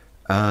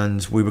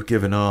 and we were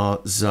given our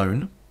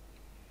zone,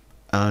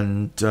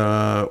 and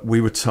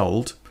we were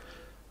told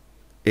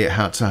it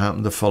had to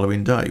happen the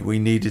following day. We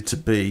needed to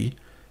be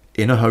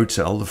in a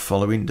hotel the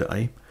following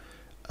day,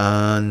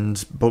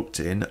 and booked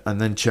in, and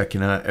then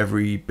checking out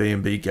every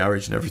B&B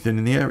garage and everything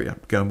in the area.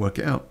 Go and work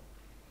it out.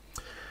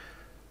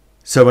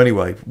 So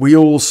anyway, we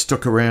all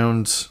stuck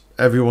around.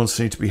 Everyone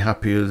seemed to be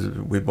happy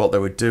with what they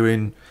were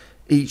doing.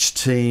 Each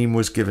team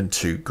was given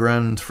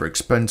 $2,000 for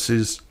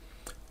expenses,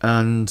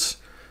 and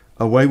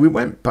away we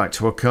went back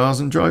to our cars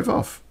and drove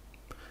off.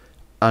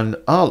 And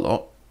our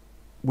lot,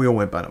 we all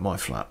went back to my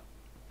flat.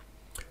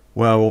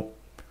 Well,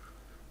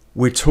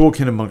 we're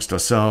talking amongst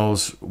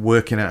ourselves,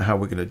 working out how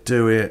we're going to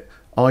do it.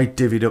 I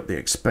divvied up the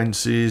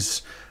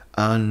expenses,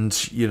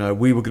 and, you know,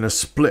 we were going to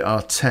split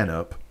our 10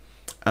 up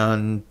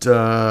and,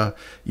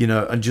 you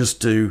know, and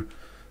just do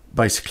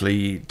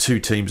basically 2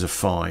 teams of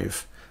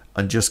 5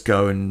 and just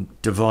go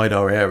and divide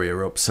our area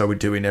up. So we're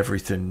doing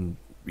everything,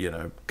 you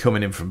know,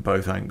 coming in from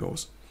both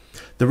angles.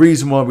 The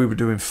reason why we were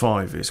doing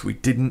 5 is we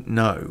didn't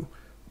know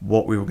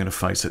what we were going to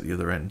face at the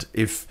other end.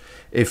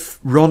 If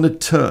Ron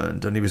had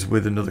turned and he was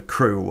with another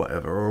crew or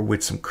whatever, or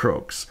with some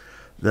crooks,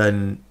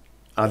 then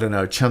I don't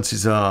know,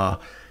 chances are,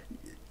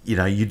 you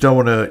know, you don't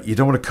want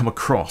to come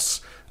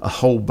across a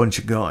whole bunch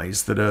of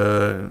guys that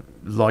are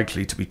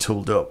likely to be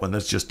tooled up when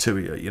there's just 2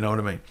 of you, you know what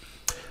I mean?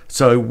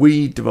 So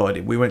we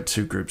divided. We went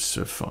 2 groups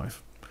of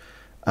 5,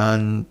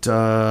 and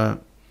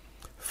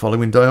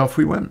following day off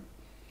we went.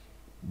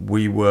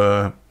 We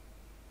were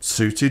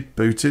suited,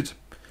 booted.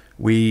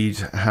 We'd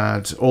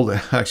had all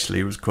the. Actually,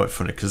 it was quite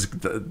funny because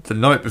the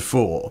night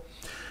before,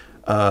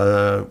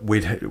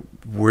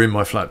 we're in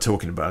my flat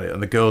talking about it,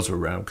 and the girls were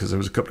around because there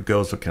was a couple of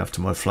girls looking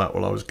after my flat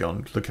while I was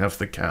gone, looking after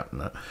the cat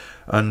and that.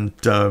 And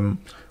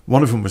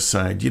one of them was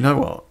saying, "You know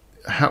what?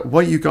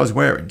 What are you guys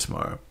wearing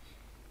tomorrow?"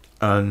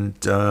 And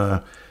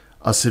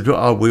I said,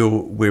 "Oh,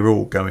 we're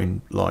all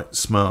going like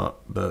smart,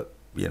 but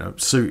you know,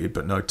 suited,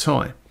 but no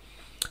tie."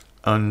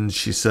 And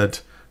she said,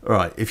 "All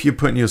right, if you're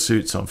putting your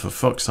suits on, for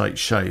fuck's sake,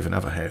 shave and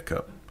have a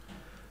haircut."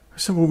 I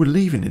said, "Well, we're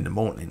leaving in the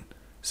morning." I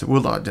said,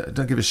 "Well, I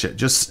don't give a shit.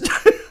 Just..."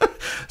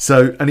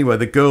 So anyway,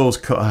 the girls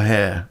cut her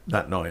hair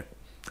that night,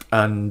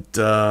 and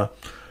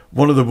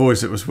one of the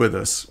boys that was with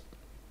us,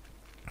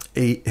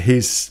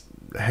 his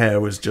hair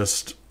was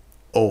just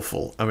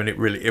awful. I mean,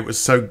 it was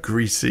so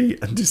greasy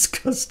and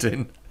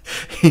disgusting.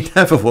 He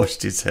never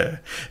washed his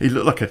hair. He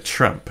looked like a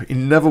tramp. He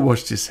never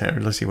washed his hair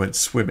unless he went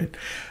swimming,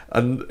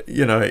 and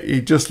you know,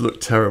 he just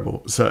looked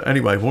terrible. So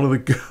anyway, one of the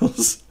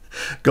girls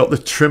got the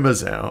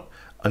trimmers out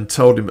and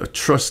told him to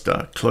trust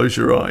her, close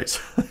your eyes.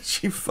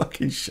 She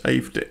fucking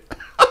shaved it.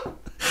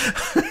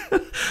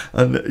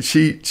 And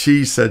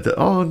she said that,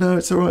 "Oh no,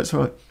 it's all right, it's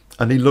all right."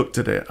 And he looked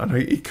at it and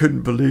he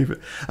couldn't believe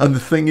it. And the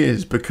thing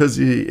is, because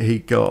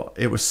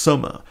it was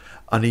summer,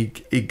 and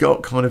he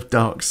got kind of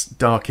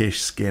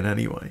darkish skin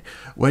anyway.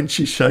 When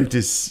she shaved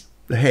his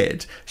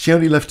head, she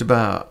only left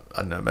about, I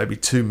don't know, maybe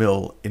 2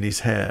 mil in his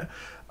hair.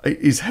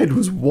 His head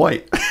was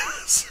white.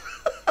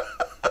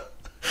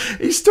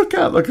 He stuck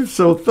out like a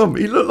sore thumb.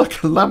 He looked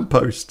like a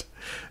lamppost.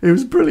 It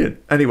was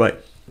brilliant. Anyway,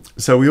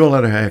 so we all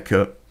had a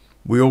haircut.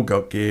 We all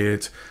got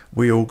geared.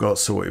 We all got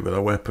sorted with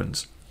our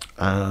weapons.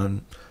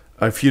 And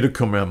if you'd have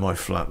come around my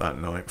flat that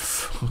night,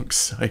 for fuck's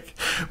sake,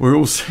 we're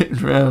all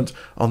sitting around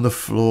on the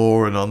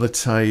floor and on the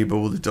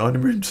table, the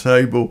dining room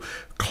table,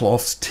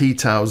 cloths, tea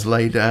towels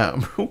laid out,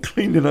 and we're all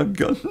cleaning our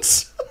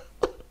guns.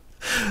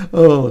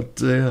 Oh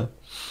dear.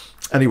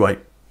 Anyway,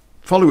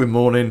 following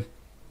morning,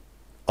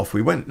 off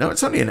we went. Now,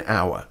 it's only an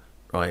hour,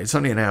 right? It's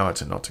only an hour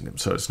to Nottingham,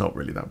 so it's not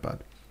really that bad.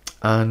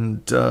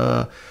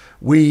 And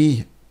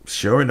we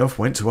sure enough,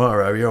 went to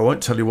our area. I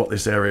won't tell you what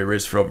this area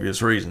is for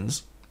obvious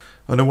reasons.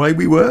 And away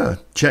we were,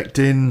 checked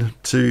in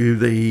to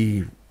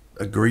the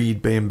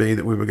agreed B&B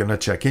that we were going to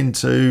check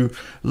into.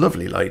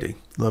 Lovely lady.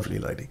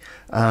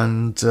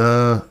 And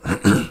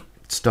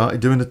started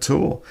doing a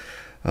tour.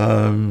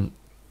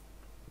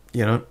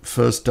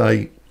 First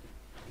day,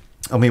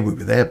 I mean, we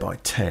were there by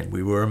 10.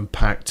 We were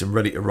unpacked and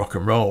ready to rock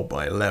and roll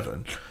by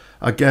 11.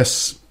 I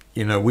guess,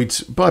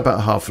 by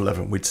about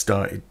 11:30, we'd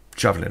started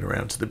travelling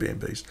around to the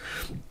B&Bs.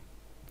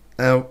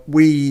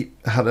 We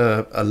had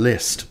a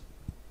list,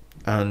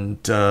 and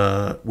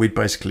we'd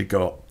basically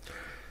got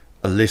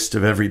a list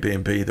of every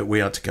B&B that we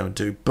had to go and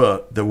do,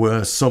 but there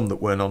were some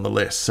that weren't on the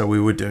list, so we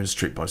were doing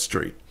street by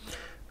street.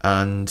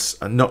 And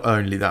not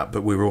only that,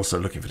 but we were also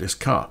looking for this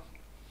car.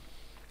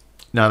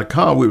 Now, the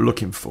car we were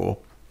looking for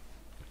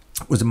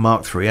was a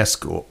Mark III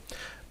Escort,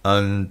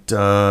 and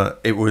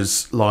it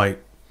was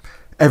like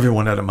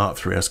everyone had a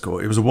Mark III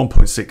Escort. It was a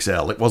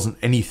 1.6L. It wasn't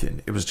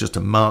anything. It was just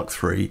a Mark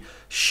III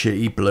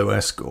shitty blue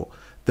Escort.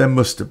 There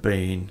must have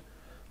been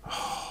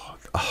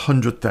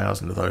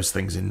 100,000 of those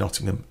things in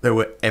Nottingham. They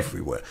were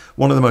everywhere.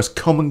 One of the most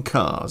common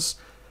cars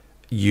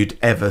you'd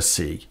ever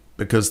see,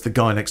 because the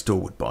guy next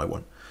door would buy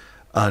one.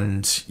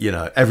 And,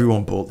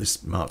 everyone bought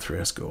this Mark III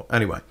Escort.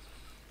 Anyway,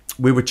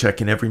 we were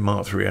checking every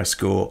Mark III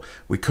Escort.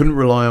 We couldn't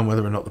rely on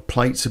whether or not the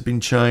plates had been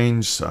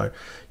changed. So,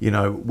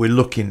 we're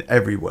looking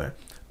everywhere.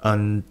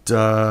 And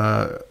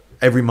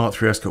every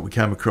Mark III Escort we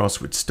came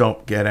across, we'd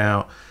stop, get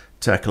out,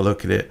 take a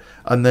look at it.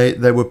 And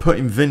they were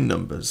putting VIN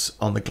numbers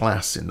on the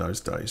glass in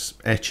those days,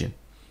 etching.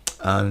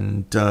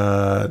 And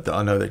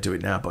I know they do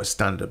it now by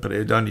standard, but it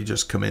had only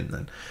just come in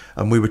then.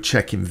 And we were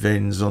checking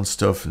VINs on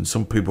stuff, and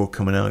some people were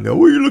coming out and go,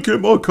 "What are you looking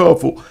at my car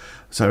for?"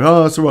 So,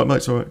 "Oh, it's all right, mate,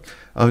 it's all right."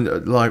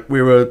 And like,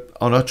 we were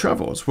on our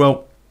travels.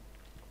 Well,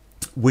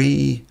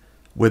 we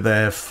were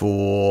there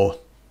for,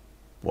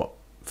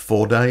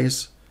 4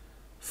 days?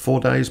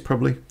 4 days,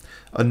 probably.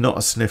 And not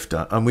a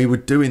snifter. And we were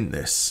doing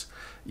this,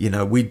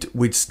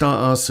 we'd start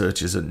our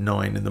searches at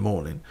 9 in the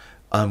morning,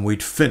 and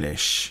we'd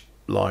finish...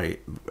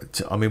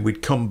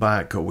 we'd come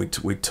back, or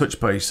we'd touch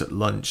base at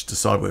lunch,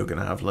 decide we were going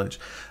to have lunch,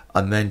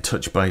 and then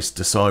touch base,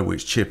 decide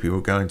which chippy we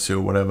were going to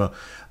or whatever.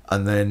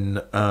 And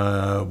then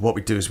what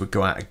we'd do is we'd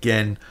go out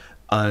again,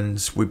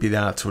 and we'd be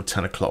there till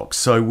 10 o'clock.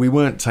 So we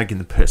weren't taking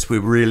the piss. We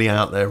were really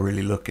out there,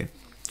 really looking.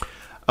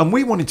 And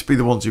we wanted to be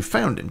the ones who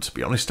found him, to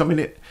be honest. I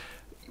mean,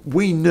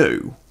 we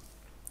knew,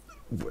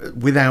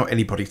 without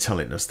anybody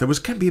telling us, there was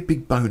going to be a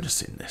big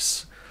bonus in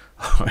this.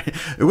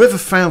 Whoever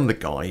found the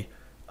guy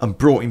and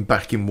brought him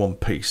back in one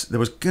piece, there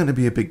was going to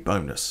be a big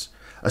bonus,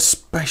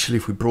 especially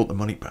if we brought the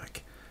money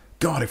back.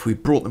 God, if we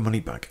brought the money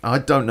back. I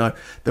don't know.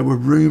 There were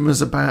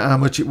rumours about how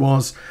much it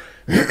was.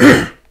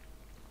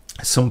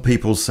 Some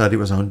people said it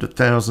was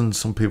 100,000.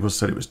 Some people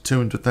said it was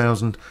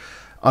 200,000.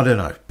 I don't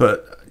know.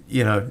 But,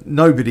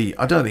 nobody,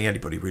 I don't think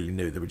anybody really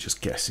knew. They were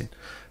just guessing.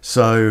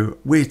 So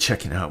we're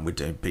checking out, and we're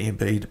doing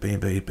B&B to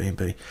B&B to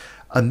B&B.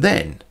 And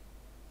then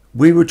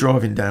we were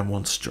driving down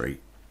one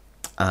street,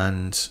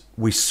 and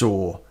we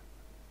saw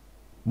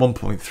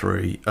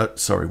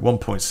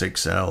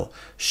 1.6L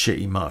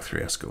shitty Mark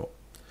III Escort.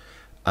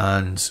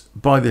 And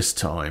by this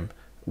time,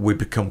 we'd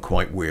become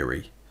quite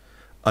weary.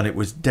 And it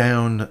was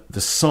down the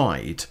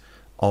side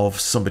of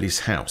somebody's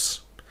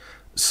house.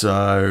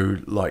 So,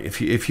 like,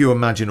 if you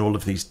imagine all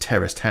of these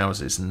terraced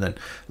houses, and then,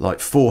 like,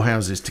 4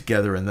 houses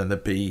together, and then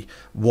there'd be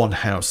one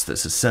house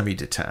that's a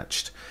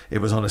semi-detached. It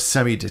was on a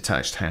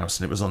semi-detached house,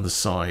 and it was on the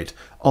side,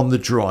 on the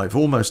drive,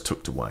 almost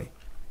tucked away.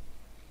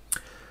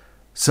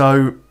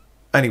 So,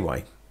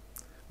 anyway,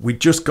 we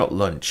just got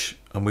lunch,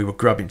 and we were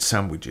grabbing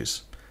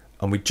sandwiches,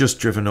 and we'd just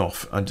driven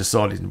off and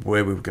decided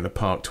where we were going to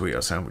park to eat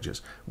our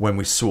sandwiches when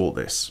we saw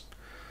this.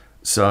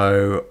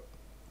 So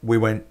we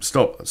went,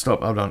 stop,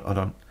 hold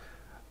on.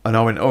 And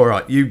I went, all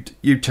right, you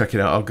check it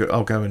out.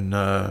 I'll go and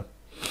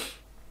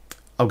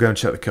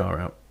check the car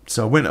out.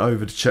 So I went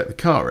over to check the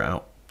car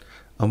out,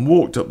 and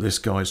walked up this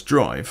guy's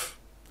drive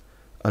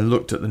and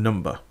looked at the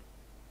number,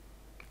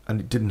 and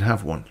it didn't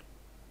have one.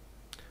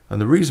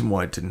 And the reason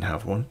why it didn't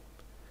have one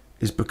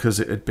is because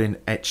it had been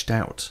etched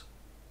out.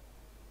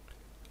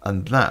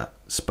 And that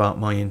sparked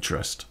my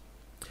interest.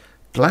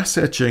 Glass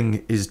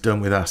etching is done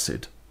with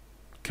acid,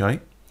 okay?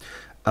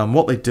 And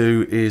what they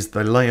do is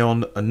they lay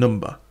on a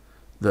number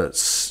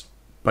that's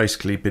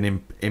basically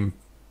been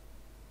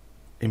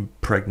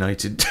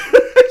impregnated.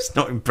 It's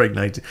not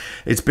impregnated.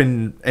 It's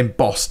been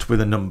embossed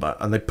with a number,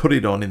 and they put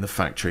it on in the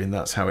factory, and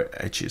that's how it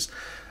etches.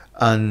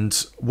 And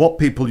what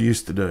people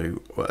used to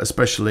do,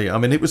 especially, I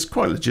mean, it was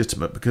quite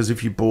legitimate, because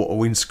if you bought a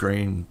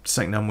windscreen,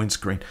 second-hand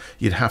windscreen,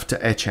 you'd have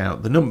to etch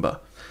out the number.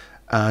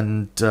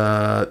 And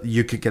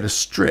you could get a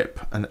strip,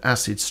 an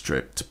acid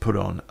strip, to put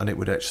on, and it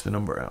would etch the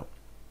number out.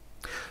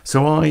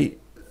 So I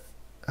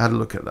had a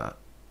look at that,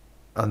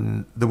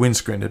 and the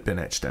windscreen had been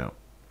etched out.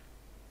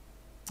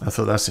 I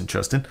thought, that's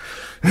interesting.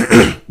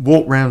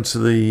 Walked round to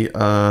the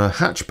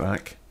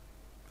hatchback,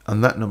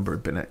 and that number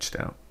had been etched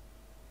out.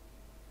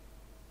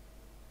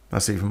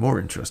 That's even more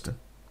interesting.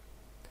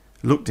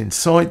 Looked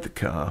inside the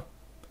car,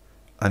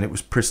 and it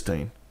was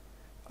pristine.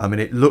 I mean,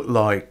 it looked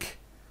like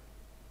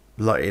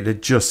it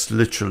had just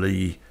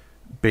literally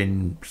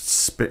been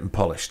spit and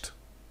polished.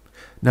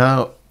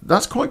 Now,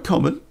 that's quite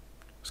common.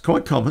 It's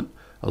quite common.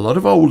 A lot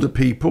of older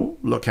people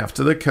look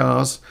after their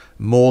cars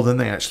more than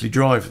they actually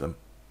drive them.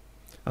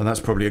 And that's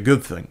probably a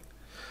good thing.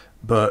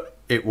 But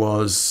it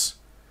was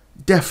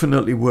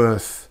definitely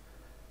worth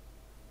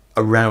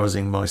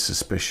arousing my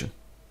suspicion.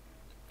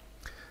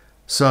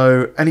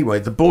 So anyway,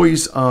 the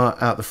boys are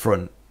out the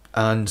front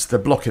and they're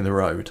blocking the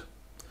road.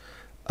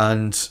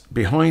 And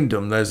behind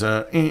them there's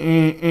a...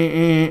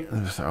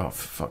 Oh,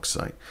 for fuck's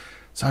sake.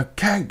 So,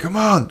 Ken, come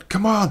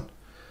on.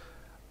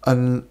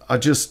 And I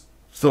just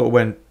thought,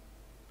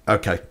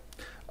 okay.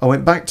 I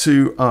went back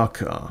to our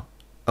car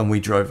and we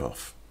drove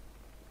off.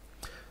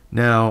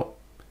 Now,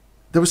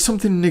 there was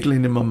something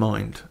niggling in my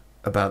mind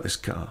about this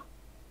car.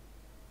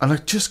 And I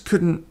just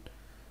couldn't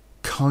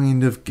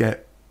kind of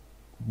get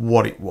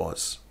what it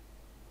was.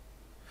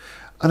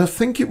 And I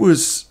think it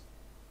was,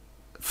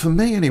 for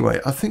me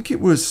anyway, I think it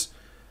was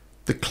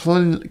the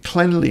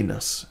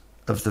cleanliness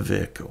of the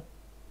vehicle.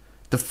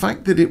 The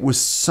fact that it was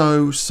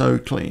so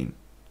clean.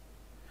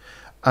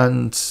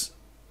 And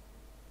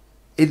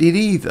it had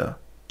either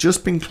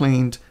just been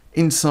cleaned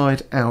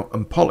inside out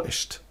and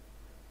polished,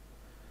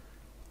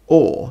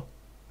 or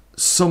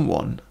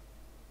someone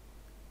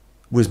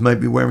was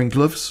maybe wearing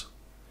gloves.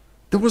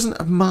 There wasn't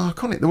a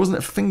mark on it. There wasn't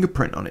a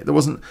fingerprint on it. There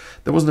wasn't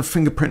a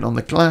fingerprint on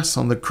the glass,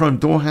 on the chrome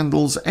door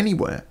handles,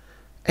 anywhere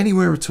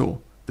at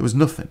all. There was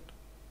nothing.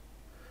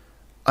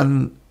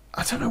 And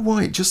I don't know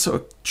why, it just sort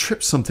of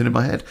tripped something in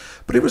my head.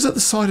 But it was at the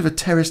side of a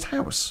terraced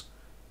house.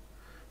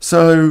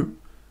 So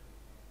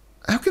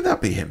how can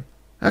that be him?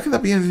 How can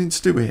that be anything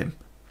to do with him?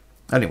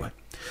 Anyway,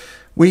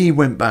 we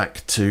went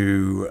back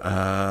to,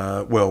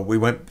 we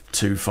went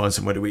to find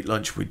somewhere to eat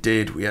lunch. We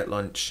did. We ate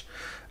lunch.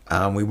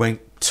 We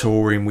went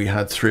touring. We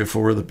had 3 or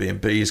 4 other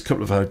B&Bs, a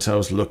couple of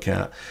hotels to look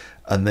at.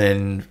 And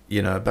then,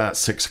 about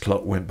 6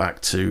 o'clock, went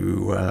back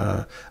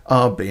to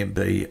our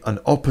B&B. And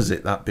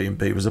opposite that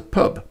B&B was a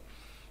pub.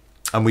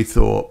 And we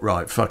thought,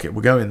 right, fuck it.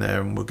 We'll go in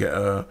there and we'll get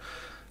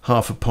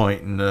half a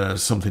pint and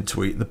something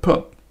to eat in the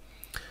pub.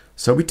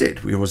 So we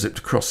did. We all zipped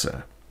across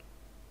there.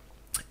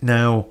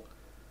 Now,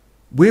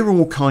 we're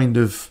all kind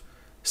of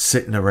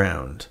sitting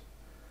around.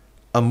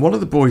 And one of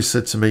the boys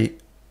said to me,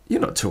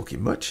 "You're not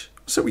talking much.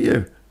 What's up with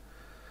you?"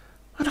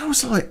 And I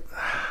was like,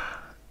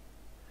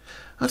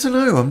 I don't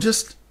know. I don't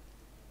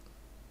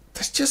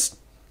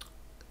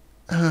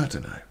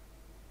know.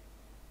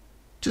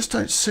 Just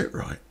don't sit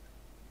right.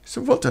 So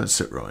what don't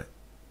sit right?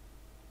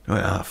 I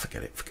went,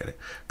 forget it.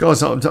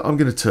 Guys, I'm going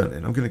to turn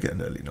in. I'm going to get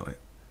an early night.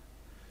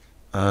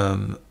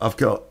 I've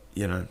got,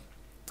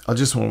 I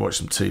just want to watch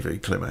some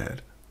TV, clear my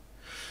head.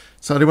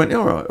 So they went,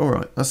 all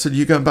right. I said,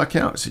 you going back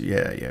out? I said,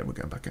 yeah, we're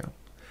going back out.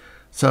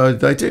 So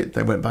they did.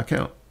 They went back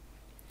out.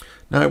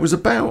 Now, it was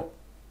about,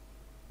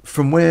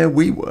 from where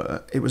we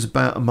were, it was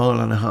about 1.5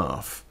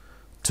 miles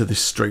to this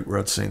street where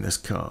I'd seen this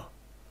car.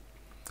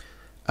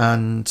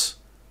 And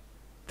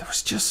there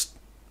was just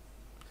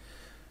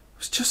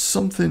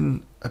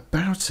something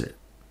about it.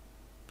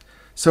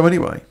 So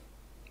anyway,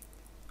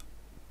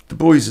 the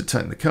boys had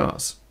taken the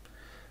cars.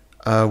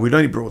 We'd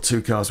only brought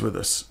 2 cars with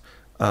us.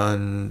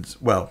 And,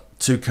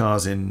 2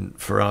 cars in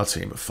for our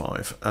team of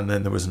 5. And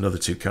then there was another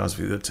 2 cars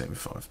for the other team of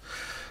 5.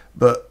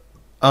 But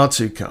our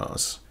 2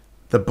 cars,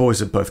 the boys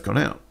had both gone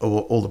out.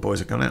 Or all the boys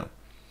had gone out.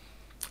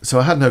 So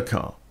I had no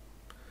car.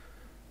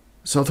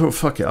 So I thought,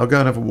 fuck it, I'll go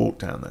and have a walk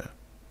down there.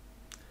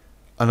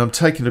 And I'm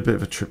taking a bit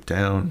of a trip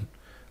down.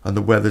 And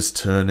the weather's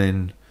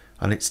turning.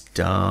 And it's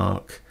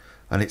dark.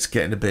 And it's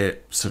getting a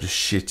bit sort of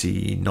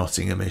shitty,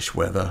 Nottingham-ish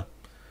weather.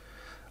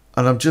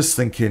 And I'm just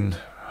thinking,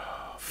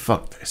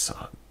 fuck this.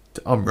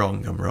 I'm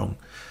wrong.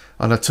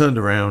 And I turned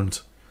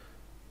around,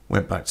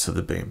 went back to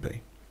the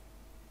B&B.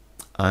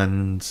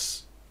 And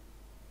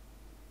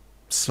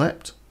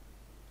slept.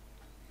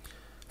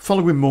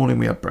 Following morning,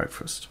 we had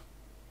breakfast.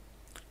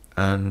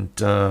 And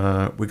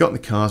we got in the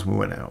cars and we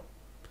went out.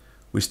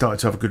 We started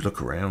to have a good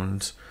look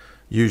around.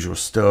 Usual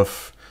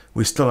stuff.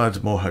 We still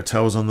had more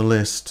hotels on the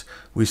list.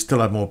 We still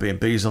had more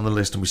B&Bs on the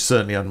list. And we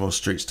certainly had more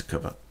streets to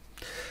cover.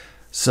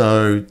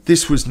 So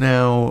this was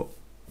now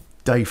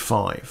day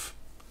 5.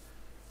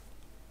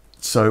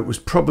 So it was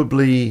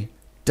probably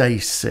day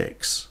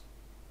 6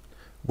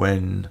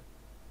 when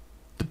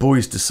the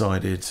boys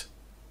decided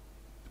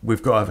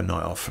we've got to have a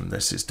night off from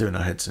this. It's doing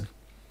our heads in.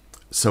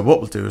 So what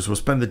we'll do is we'll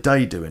spend the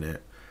day doing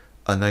it.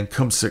 And then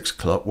come 6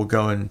 o'clock, we'll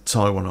go and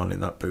tie one on in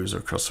that boozer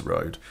across the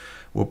road.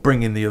 We'll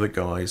bring in the other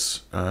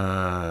guys,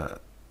 our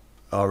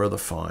other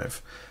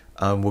 5,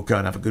 and we'll go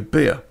and have a good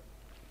beer.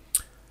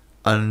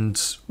 And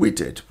we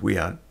did. We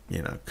had,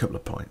 a couple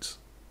of pints,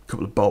 a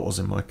couple of bottles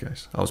in my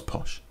case. I was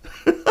posh.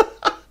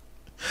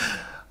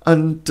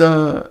 And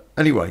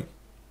anyway,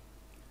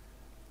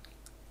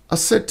 I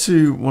said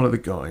to one of the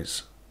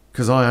guys,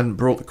 because I hadn't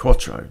brought the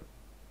Quattro,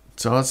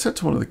 so I said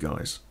to one of the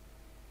guys,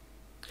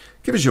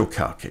 "Give us your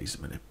car keys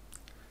a minute."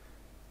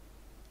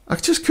 I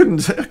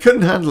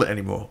couldn't handle it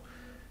anymore.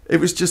 It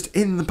was just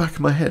in the back of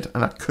my head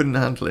and I couldn't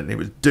handle it and it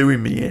was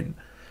doing me in.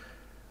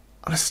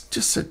 And I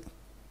just said,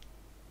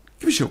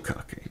 give us your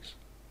car keys.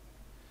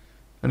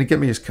 And he gave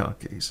me his car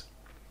keys.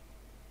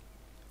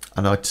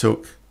 And I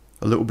took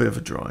a little bit of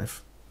a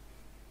drive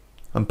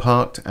and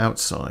parked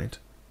outside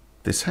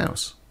this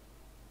house.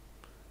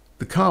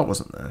 The car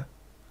wasn't there,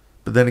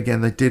 but then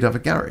again they did have a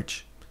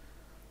garage,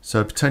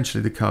 so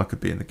potentially the car could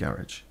be in the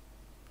garage.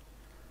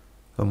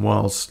 And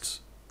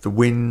whilst the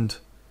wind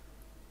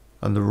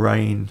and the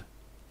rain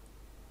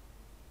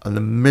and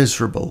the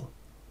miserable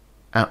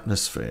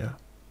atmosphere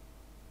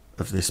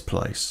of this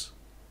place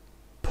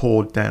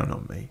poured down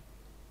on me,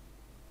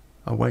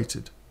 I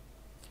waited.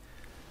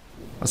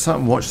 I sat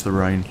and watched the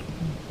rain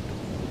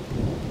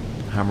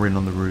hammering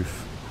on the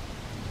roof,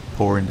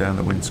 pouring down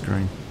the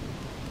windscreen.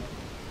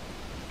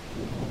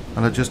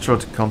 And I just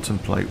tried to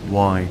contemplate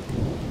why.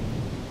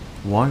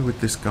 Why would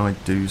this guy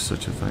do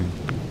such a thing?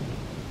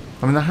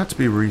 I mean, there had to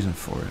be a reason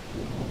for it.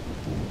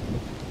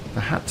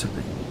 There had to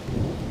be.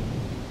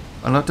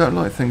 And I don't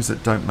like things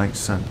that don't make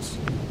sense.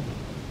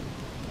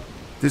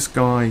 This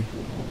guy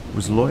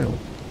was loyal.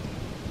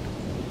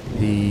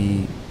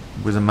 He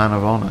was a man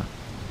of honour.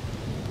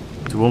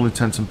 To all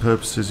intents and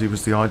purposes, he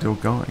was the ideal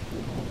guy.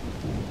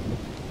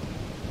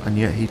 And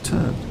yet he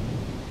turned.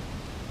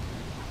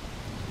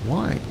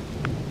 Why?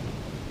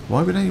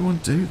 Why would anyone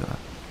do that?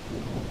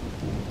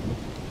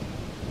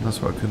 And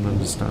that's what I couldn't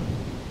understand.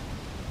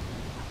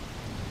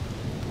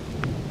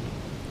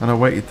 And I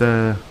waited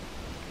there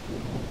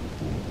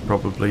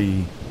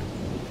probably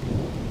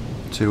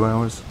 2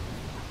 hours.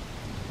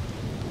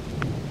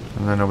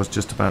 And then I was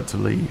just about to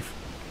leave.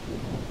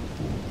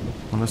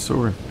 And I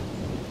saw him.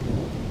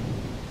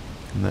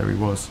 And there he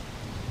was.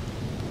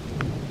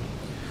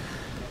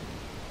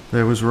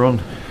 There was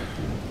Ron.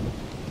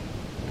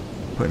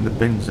 Putting the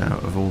bins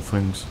out, of all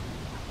things.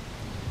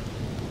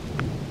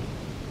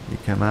 He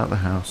came out of the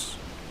house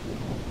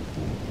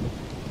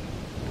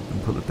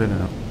and put the bin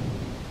out.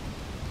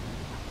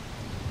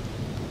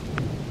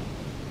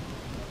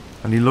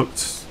 And he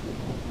looked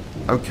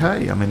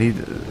okay. I mean,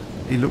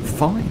 he looked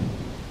fine.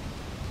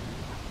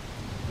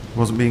 He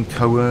wasn't being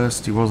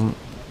coerced. He wasn't...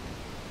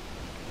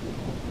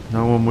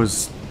 No one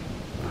was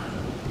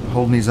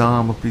holding his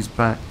arm up his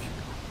back.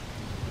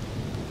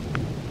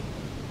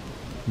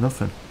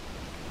 Nothing.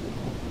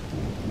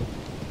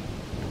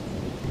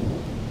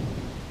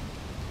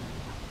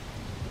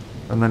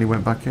 And then he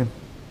went back in.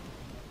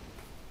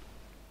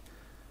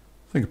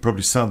 I think I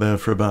probably sat there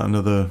for about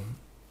another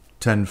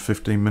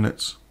 10-15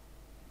 minutes,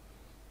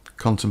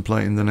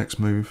 contemplating the next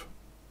move.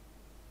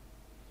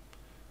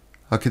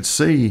 I could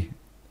see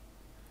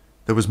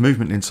there was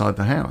movement inside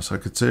the house. I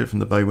could see it from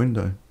the bay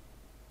window.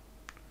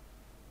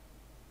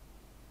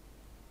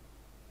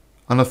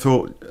 And I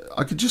thought,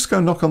 I could just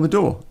go knock on the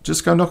door.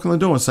 Just go knock on the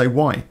door and say,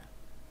 why?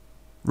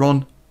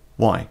 Ron,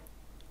 why?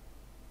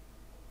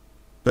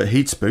 But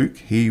he'd spook.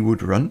 He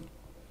would run.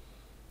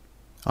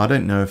 I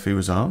didn't know if he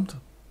was armed.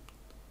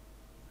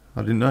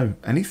 I didn't know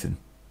anything.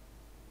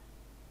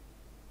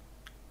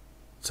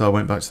 So I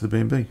went back to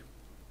the B&B.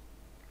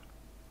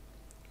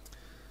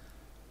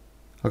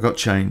 I got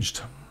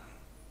changed.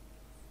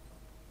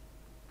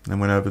 Then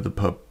went over to the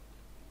pub.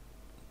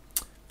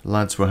 The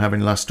lads were having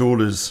last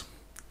orders.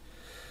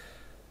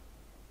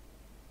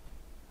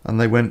 And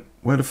they went,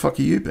 where the fuck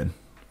have you been?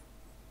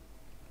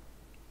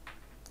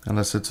 And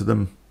I said to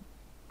them,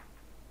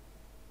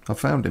 I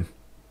found him.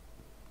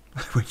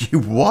 You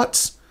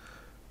what? I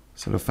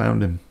said, I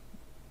found him.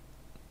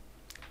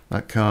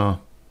 That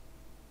car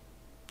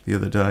the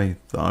other day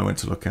that I went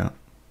to look at.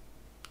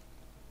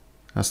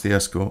 That's the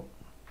escort.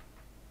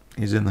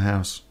 He's in the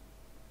house.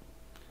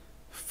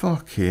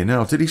 Fucking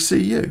hell, did he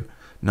see you?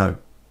 No.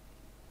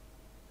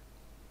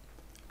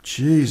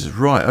 Jesus,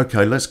 right,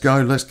 okay, let's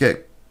go, let's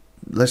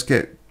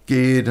get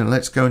geared and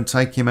let's go and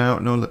take him out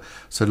and all that.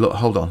 So look,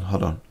 hold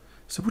on.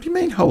 So what do you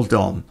mean, hold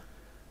on?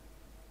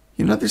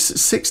 You know, this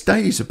 6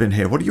 days have been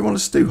here. What do you want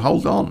us to do?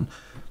 Hold on.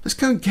 Let's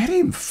go and get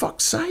him, for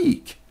fuck's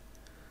sake.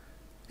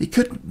 He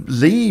could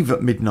leave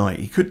at midnight.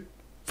 He could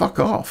fuck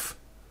off.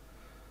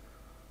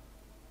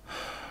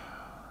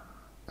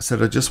 I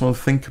said, I just want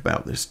to think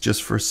about this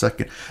just for a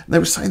second. And they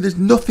were saying there's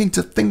nothing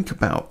to think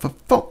about. For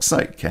fuck's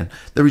sake, Ken.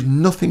 There is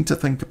nothing to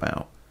think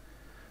about.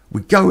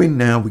 We go in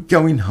now, we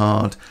go in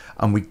hard,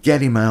 and we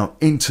get him out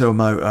into a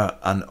motor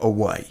and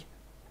away.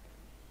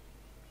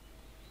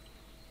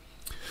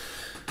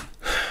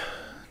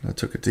 I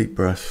took a deep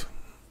breath.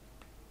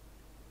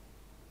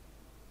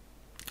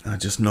 I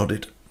just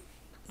nodded.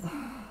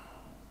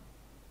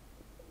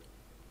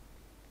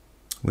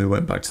 We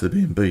went back to the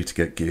B&B to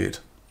get geared.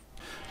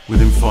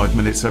 Within 5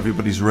 minutes,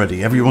 everybody's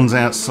ready. Everyone's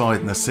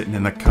outside and they're sitting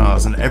in their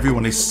cars and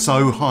everyone is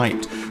so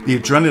hyped. The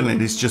adrenaline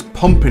is just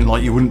pumping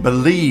like you wouldn't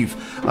believe.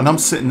 And I'm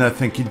sitting there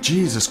thinking,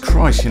 Jesus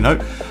Christ, you know,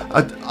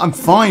 I'm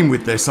fine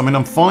with this. I mean,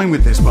 I'm fine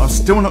with this, but I'm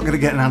still not going to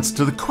get an answer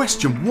to the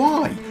question.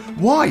 Why?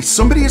 Why?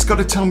 Somebody has got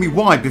to tell me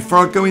why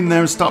before I go in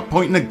there and start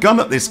pointing a gun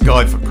at this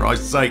guy, for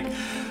Christ's sake.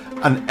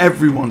 And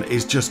everyone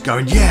is just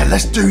going, yeah,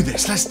 let's do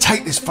this. Let's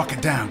take this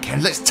fucker down,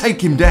 Ken. Let's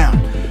take him down.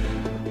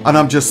 And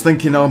I'm just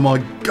thinking, oh my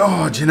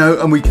God, you know,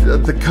 and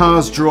the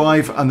cars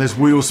drive and there's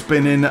wheels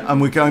spinning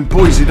and we're going,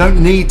 boys, you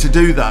don't need to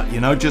do that, you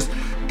know, just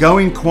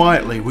going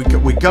quietly.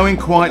 We're going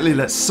quietly,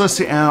 let's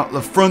suss it out,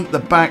 the front, the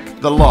back,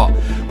 the lot.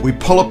 We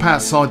pull up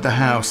outside the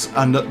house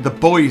and the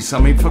boys, I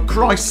mean, for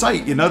Christ's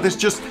sake, you know, there's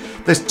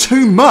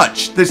too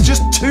much. There's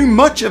just too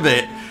much of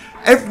it.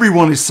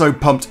 Everyone is so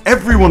pumped.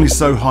 Everyone is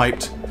so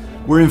hyped.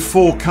 We're in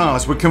 4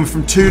 cars. We're coming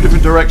from 2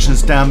 different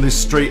directions down this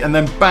street, and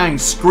then bang,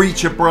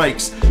 screech of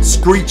brakes,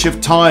 screech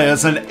of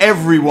tyres, and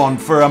everyone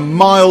for a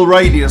mile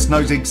radius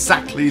knows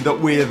exactly that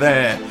we're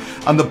there.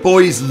 And the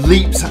boys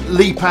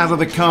leap out of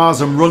the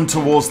cars and run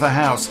towards the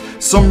house.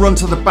 Some run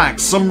to the back,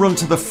 some run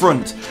to the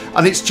front,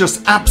 and it's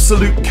just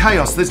absolute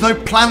chaos. There's no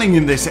planning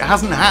in this. It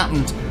hasn't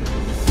happened.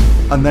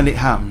 And then it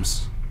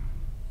happens.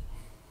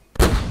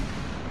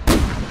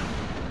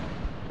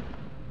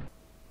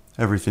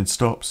 Everything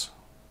stops.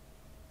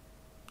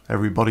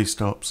 Everybody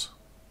stops.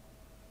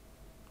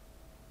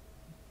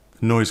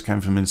 The noise came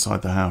from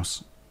inside the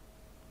house.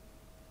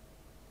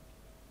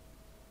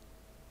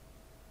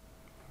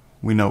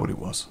 We know what it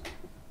was.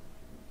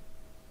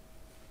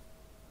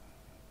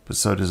 But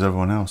so does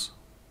everyone else.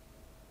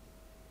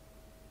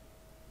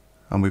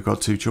 And we've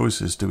got 2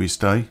 choices. Do we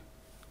stay?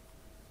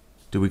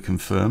 Do we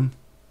confirm?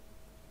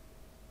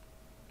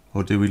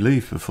 Or do we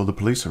leave before the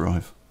police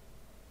arrive?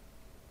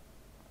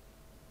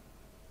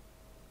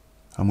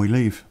 And we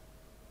leave.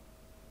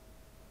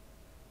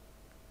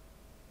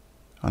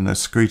 And there's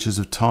screeches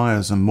of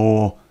tyres and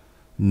more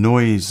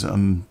noise,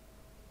 and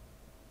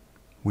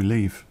we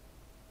leave.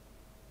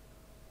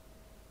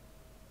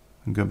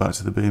 And go back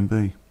to the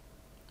B&B.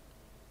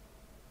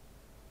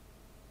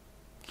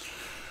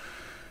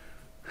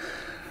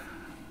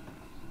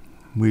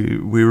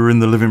 We were in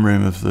the living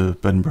room of the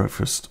bed and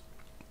breakfast.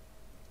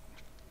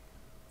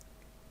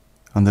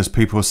 And there's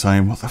people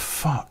saying, what the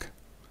fuck?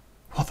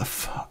 What the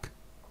fuck?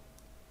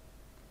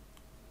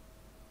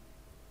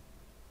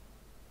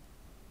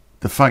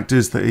 The fact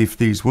is that if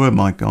these were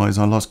my guys,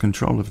 I lost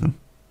control of them.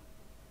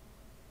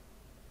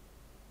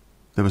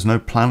 There was no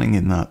planning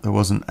in that. There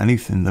wasn't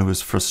anything. There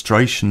was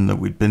frustration that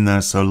we'd been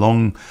there so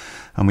long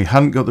and we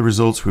hadn't got the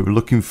results we were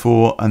looking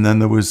for. And then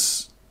there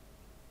was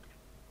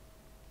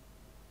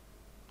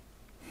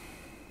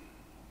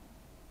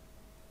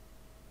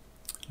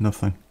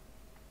nothing.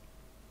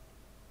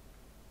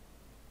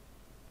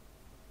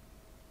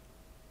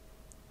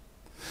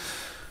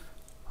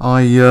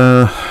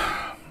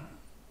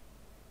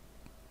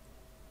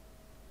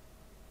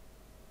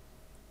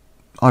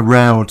 I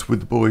rowed with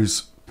the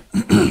boys.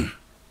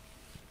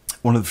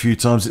 One of the few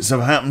times it's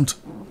ever happened.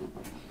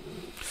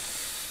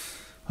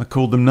 I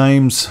called them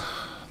names.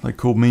 They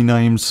called me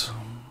names.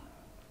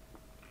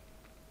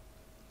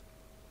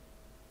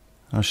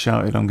 I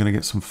shouted, I'm going to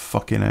get some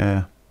fucking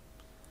air.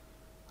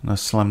 And I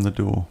slammed the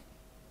door.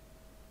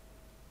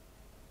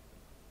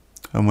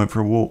 And went for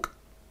a walk.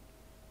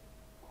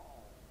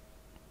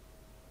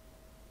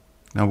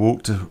 I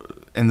walked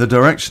in the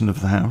direction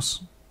of the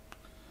house.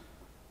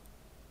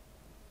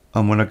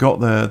 And when I got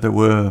there, there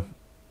were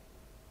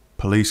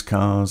police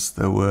cars,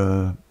 there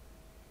was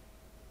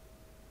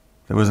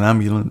an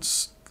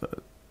ambulance,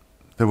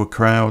 there were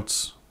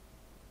crowds.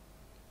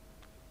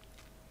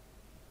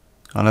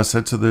 And I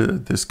said to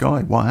this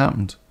guy, what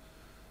happened?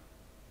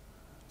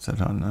 He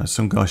said, I don't know,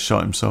 some guy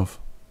shot himself.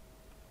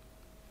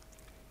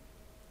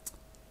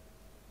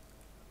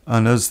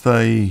 And as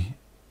they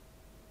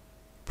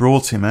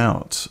brought him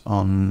out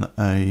on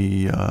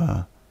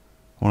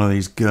one of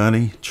these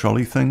gurney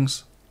trolley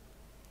things,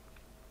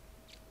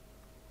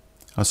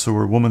 I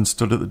saw a woman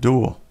stood at the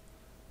door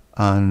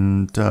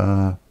and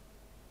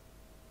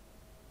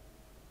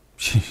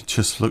she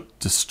just looked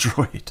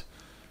destroyed.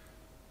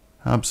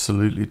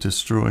 Absolutely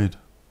destroyed.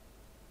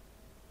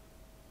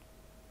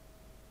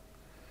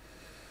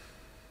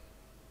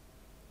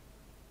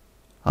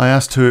 I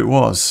asked who it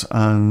was,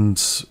 and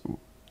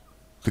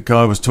the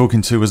guy I was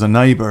talking to was a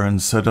neighbour and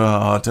said, oh,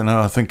 I don't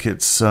know, I think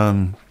it's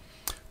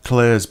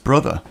Claire's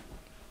brother.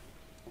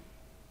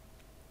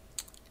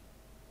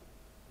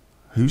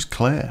 Who's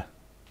Claire?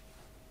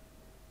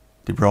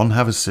 Did Ron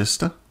have a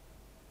sister?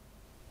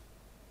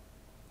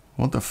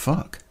 What the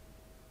fuck?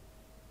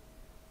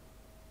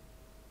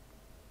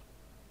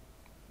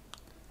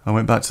 I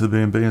went back to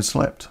the B&B and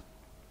slept.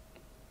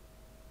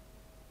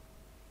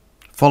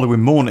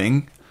 Following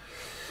morning,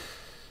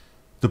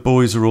 the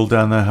boys are all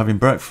down there having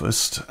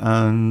breakfast,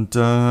 and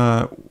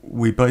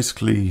we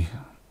basically...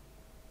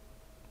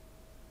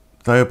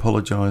 They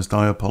apologised,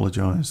 I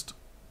apologised.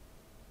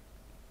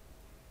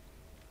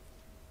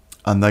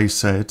 And they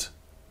said,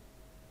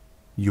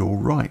 you're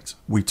right.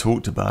 We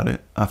talked about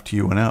it after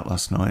you went out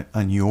last night,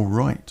 and you're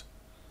right.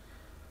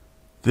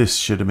 This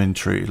should have been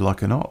treated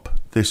like an op.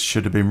 This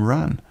should have been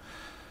ran.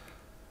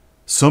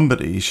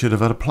 Somebody should have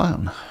had a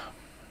plan.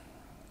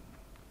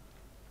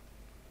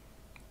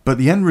 But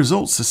the end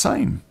result's the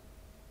same.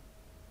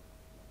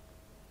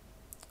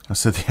 I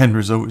said the end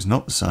result is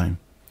not the same.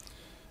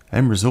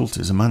 End result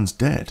is a man's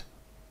dead.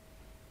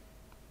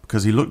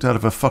 Because he looked out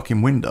of a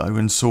fucking window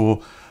and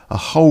saw a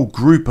whole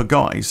group of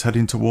guys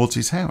heading towards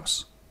his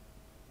house.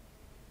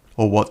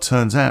 Or what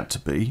turns out to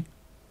be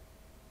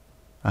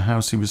a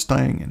house he was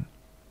staying in.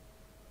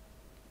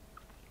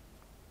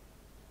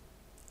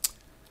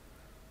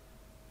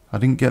 I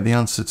didn't get the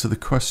answer to the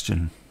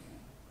question.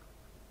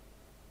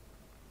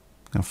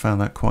 I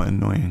found that quite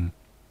annoying.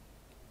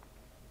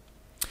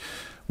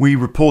 We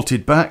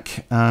reported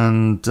back,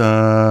 and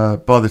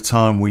by the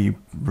time we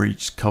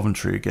reached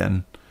Coventry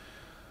again,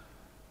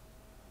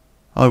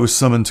 I was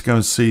summoned to go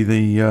and see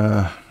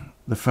the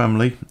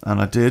family,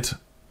 and I did.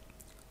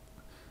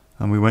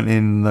 And we went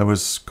in, there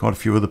was quite a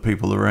few other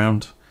people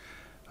around,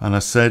 and I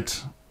said,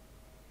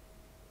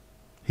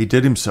 he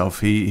did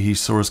himself, he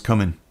saw us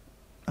coming,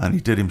 and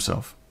he did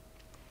himself.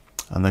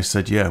 And they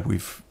said, yeah,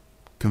 we've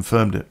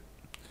confirmed it.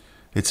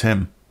 It's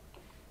him.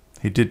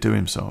 He did do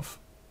himself.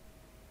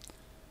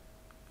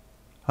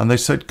 And they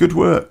said, good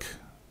work,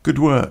 good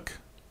work.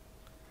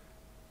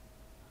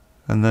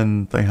 And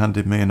then they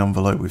handed me an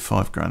envelope with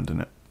 £5,000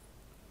 in it.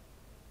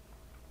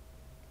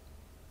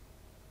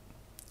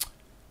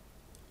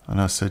 And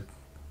I said,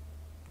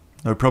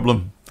 no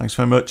problem, thanks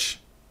very much.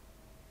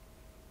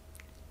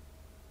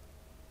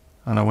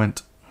 And I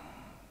went.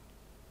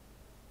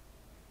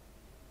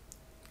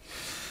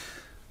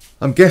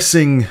 I'm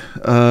guessing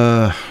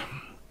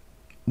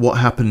what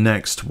happened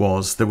next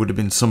was there would have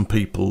been some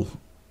people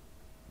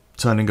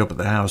turning up at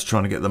the house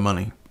trying to get the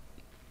money.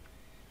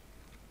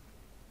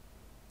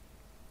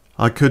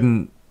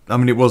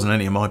 It wasn't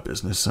any of my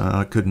business.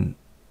 I couldn't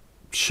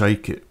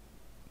shake it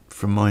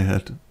from my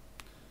head.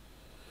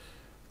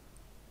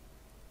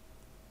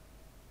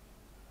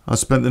 I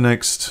spent the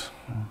next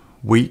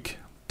week,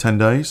 10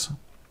 days,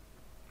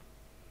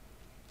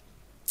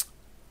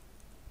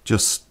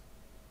 just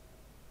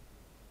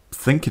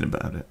thinking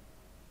about it.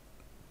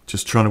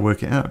 Just trying to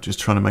work it out. Just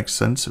trying to make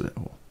sense of it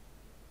all.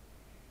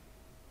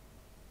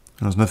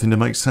 There was nothing to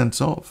make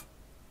sense of.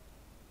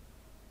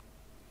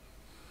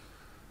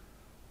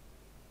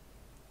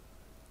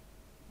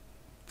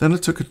 Then I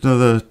took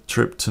another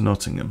trip to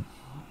Nottingham,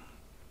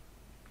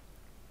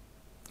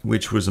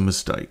 which was a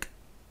mistake.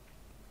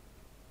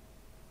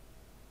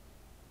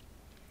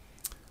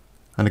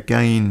 And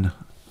again,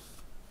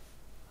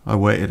 I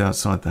waited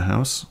outside the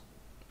house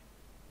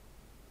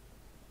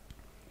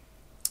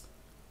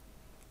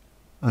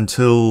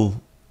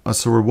until I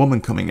saw a woman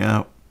coming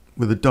out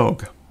with a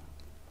dog.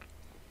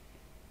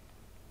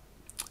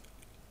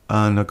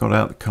 And I got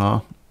out the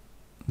car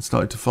and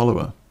started to follow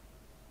her.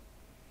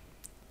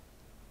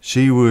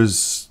 She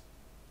was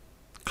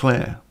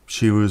Claire.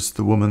 She was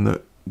the woman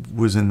that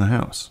was in the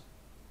house.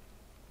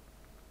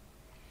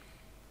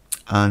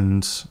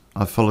 And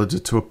I followed her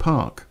to a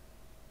park.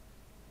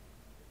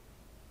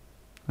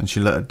 And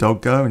she let her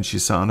dog go and she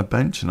sat on a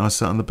bench and I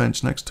sat on the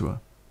bench next to her.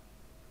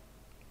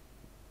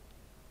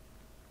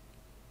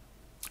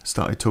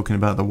 Started talking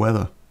about the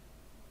weather.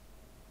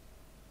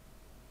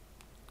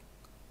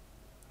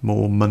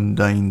 More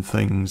mundane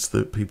things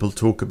that people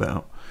talk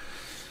about.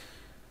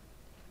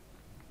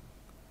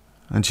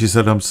 And she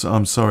said, I'm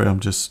sorry, I'm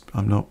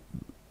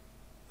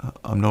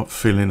not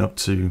feeling up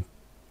to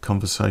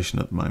conversation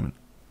at the moment.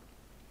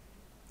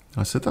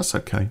 I said, that's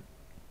okay.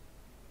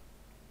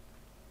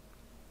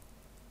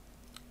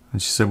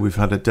 And she said, we've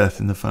had a death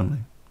in the family.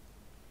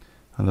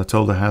 And I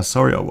told her how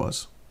sorry I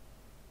was.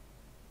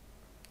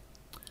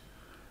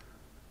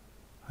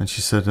 And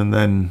she said, and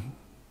then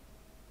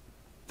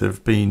there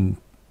have been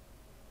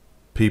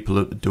people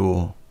at the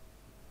door.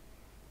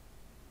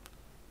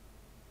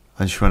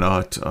 And she went,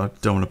 I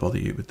don't want to bother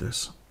you with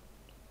this.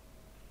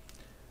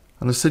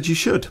 And I said, you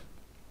should.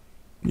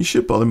 You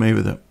should bother me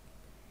with it.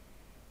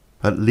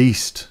 At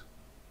least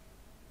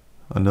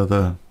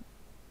another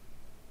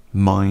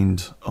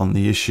mind on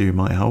the issue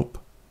might help.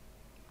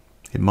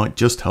 It might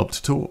just help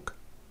to talk.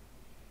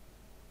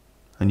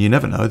 And you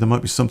never know, there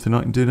might be something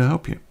I can do to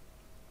help you.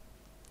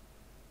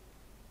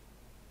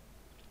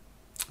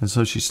 And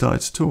so she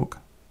started to talk.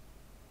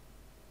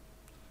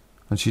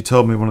 And she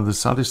told me one of the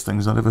saddest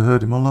things I'd ever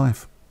heard in my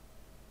life.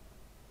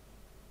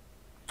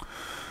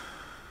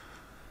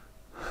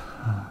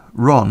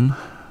 Ron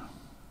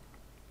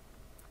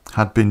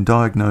had been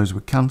diagnosed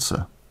with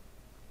cancer.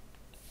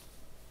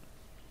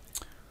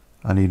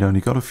 And he'd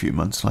only got a few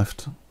months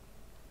left.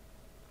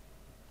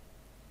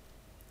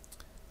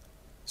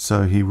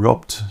 So he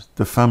robbed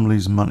the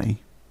family's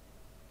money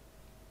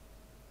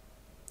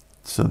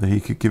so that he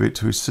could give it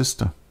to his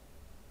sister.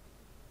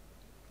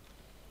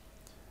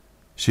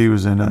 She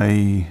was in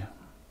a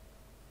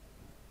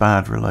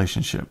bad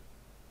relationship,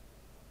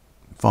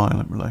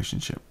 violent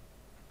relationship.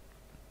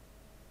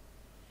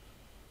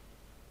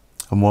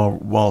 And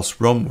whilst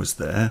Ron was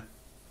there,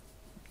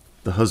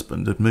 the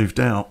husband had moved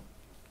out.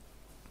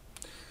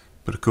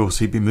 But of course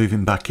he'd be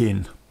moving back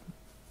in.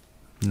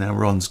 Now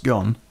Ron's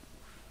gone.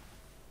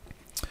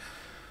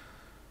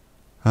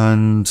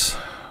 And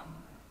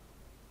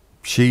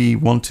she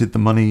wanted the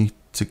money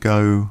to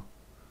go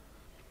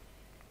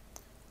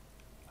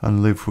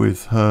and live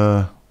with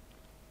her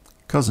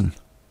cousin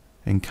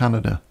in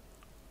Canada.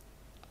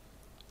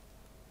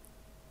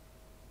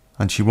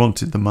 And she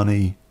wanted the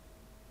money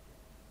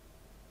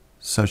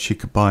so she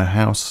could buy a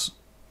house,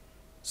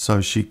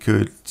 so she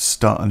could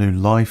start a new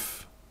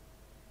life.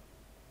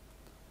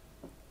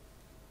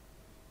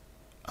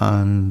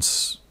 And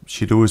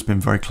she'd always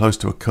been very close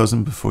to her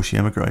cousin before she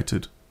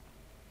emigrated.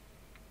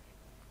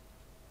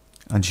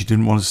 And she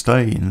didn't want to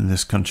stay in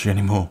this country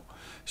anymore.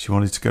 She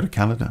wanted to go to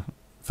Canada,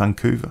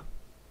 Vancouver.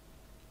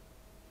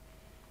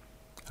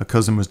 Her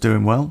cousin was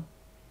doing well.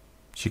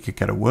 She could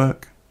get her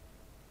work.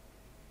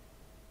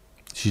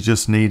 She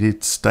just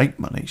needed state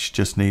money. She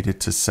just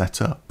needed to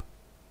set up.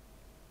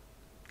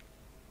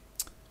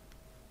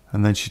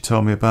 And then she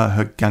told me about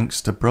her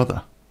gangster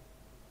brother.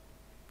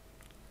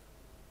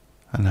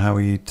 And how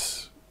he'd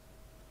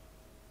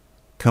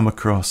come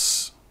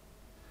across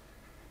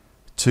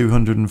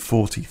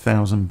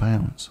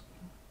 £240,000.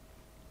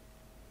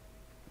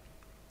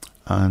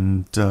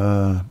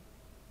 And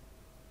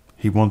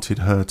he wanted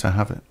her to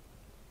have it.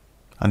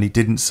 And he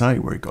didn't say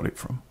where he got it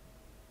from.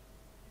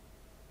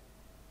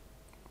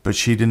 But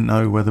she didn't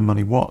know where the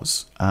money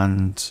was.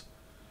 And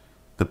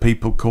the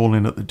people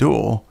calling at the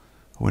door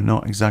were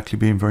not exactly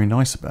being very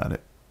nice about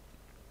it.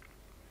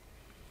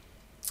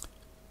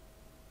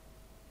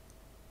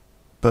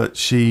 But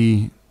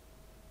she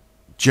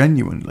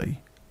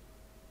genuinely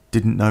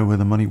didn't know where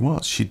the money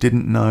was. She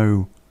didn't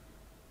know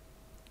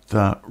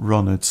that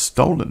Ron had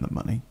stolen the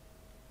money.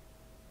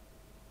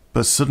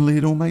 But suddenly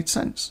it all made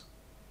sense.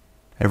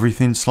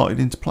 Everything slotted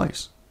into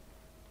place.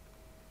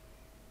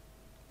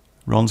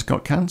 Ron's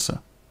got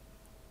cancer.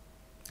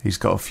 He's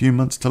got a few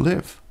months to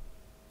live.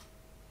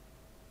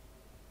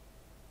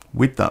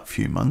 With that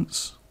few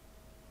months,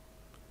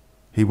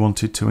 he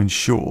wanted to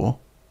ensure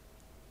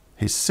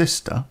his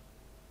sister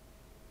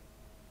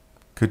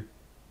could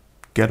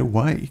get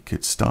away,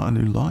 could start a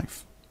new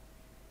life.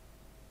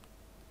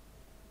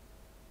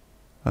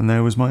 And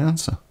there was my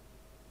answer.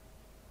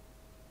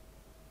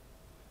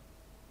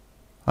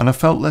 And I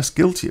felt less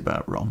guilty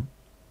about Ron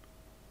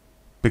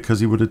because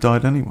he would have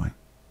died anyway.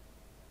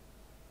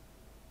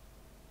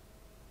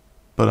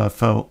 But I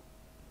felt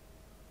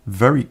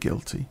very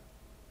guilty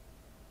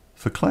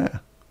for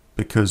Claire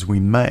because we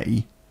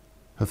may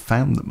have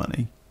found the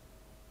money.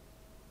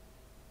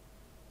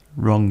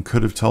 Ron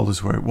could have told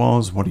us where it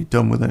was, what he'd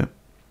done with it.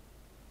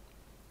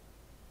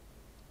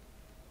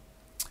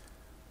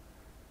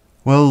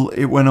 Well,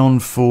 it went on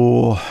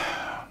for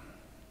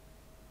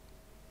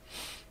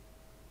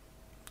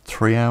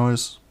 3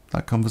 hours,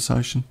 that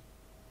conversation.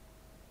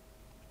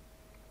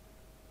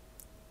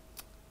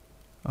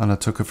 And I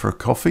took her for a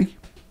coffee,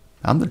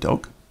 and the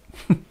dog.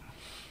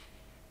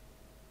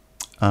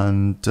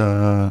 And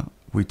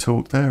we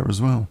talked there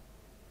as well.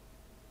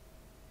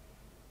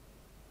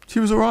 She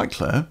was alright,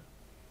 Claire.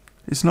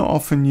 It's not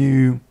often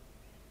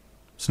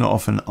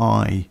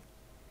I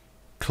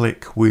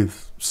click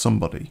with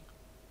somebody.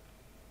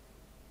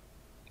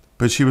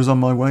 But she was on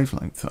my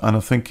wavelength, and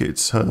I think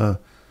it's her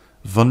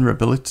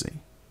vulnerability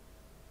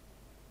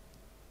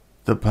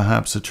that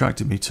perhaps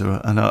attracted me to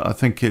her. And I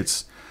think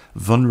it's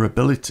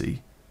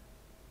vulnerability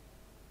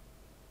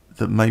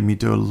that made me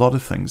do a lot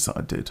of things that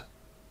I did.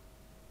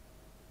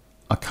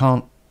 I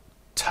can't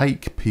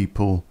take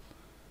people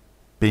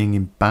being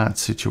in bad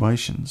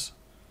situations,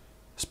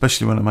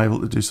 especially when I'm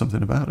able to do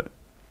something about it.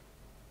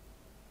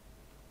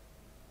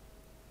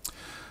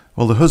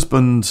 Well, the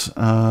husband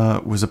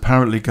was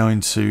apparently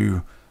going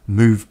to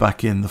move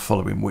back in the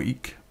following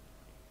week.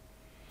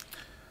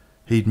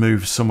 He'd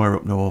moved somewhere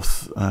up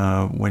north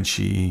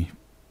when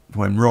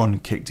Ron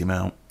kicked him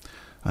out,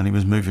 and he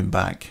was moving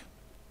back.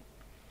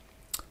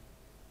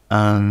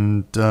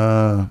 And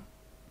I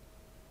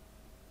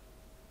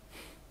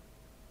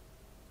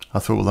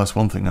thought, well, that's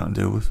one thing I can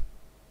deal with.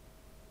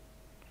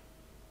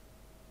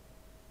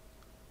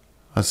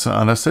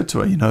 And I said to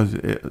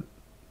her,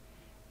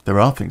 there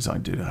are things I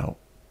can do to help.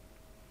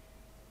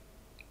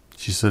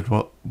 She said,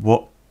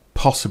 what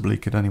possibly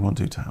could anyone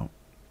do to help?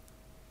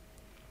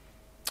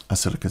 I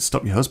said, I could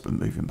stop your husband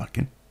moving back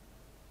in.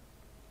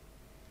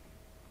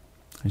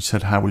 And she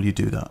said, how will you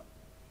do that?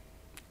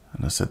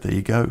 And I said, there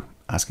you go,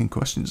 asking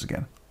questions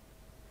again.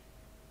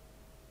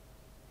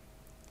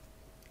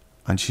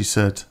 And she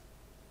said,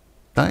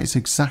 that is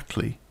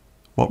exactly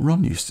what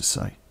Ron used to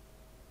say.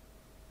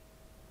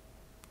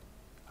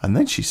 And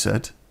then she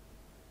said,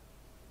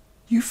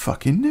 you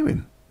fucking knew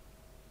him.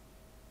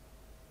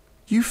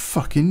 You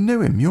fucking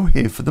knew him. You're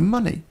here for the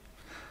money.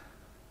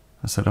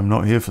 I said, I'm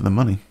not here for the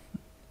money.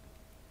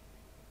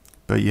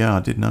 But yeah, I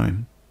did know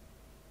him.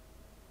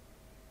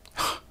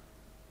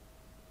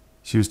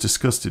 She was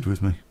disgusted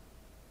with me.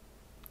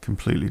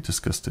 Completely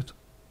disgusted.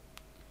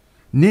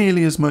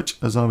 Nearly as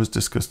much as I was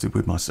disgusted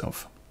with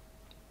myself.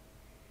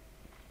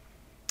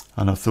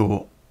 And I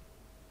thought,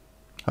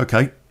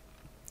 okay,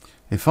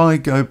 if I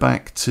go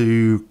back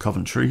to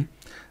Coventry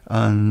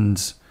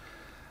and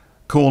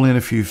call in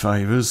a few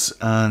favours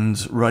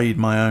and raid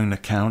my own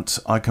account,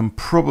 I can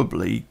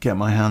probably get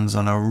my hands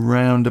on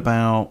around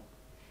about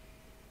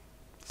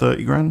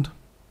 30 grand.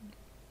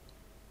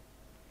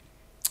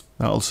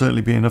 That'll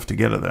certainly be enough to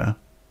get her there.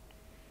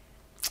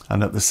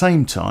 And at the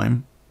same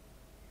time,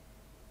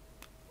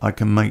 I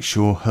can make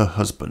sure her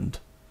husband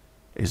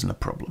isn't a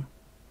problem.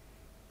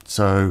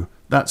 So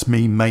that's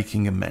me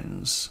making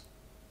amends.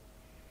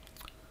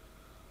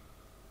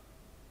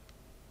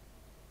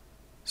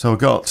 So I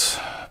got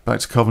back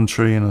to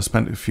Coventry and I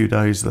spent a few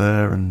days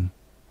there and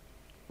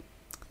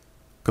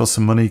got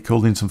some money,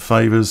 called in some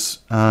favours,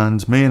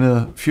 and me and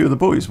a few of the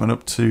boys went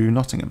up to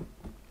Nottingham.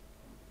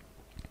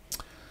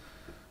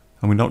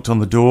 And we knocked on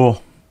the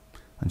door,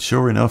 and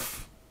sure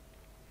enough,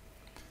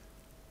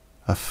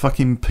 a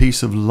fucking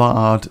piece of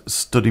lard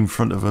stood in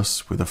front of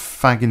us with a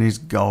fag in his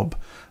gob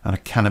and a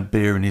can of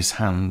beer in his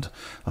hand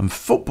and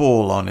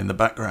football on in the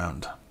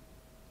background.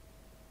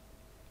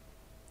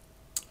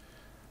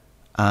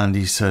 And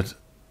he said,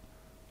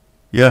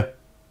 "Yeah."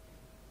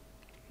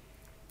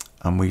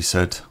 And we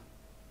said,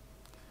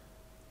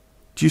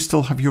 "Do you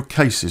still have your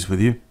cases with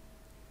you?"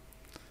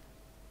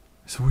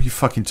 I said, "What are you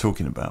fucking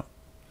talking about?"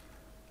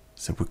 I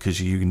said,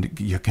 "Because you're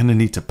going to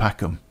need to pack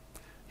them.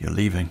 You're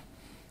leaving."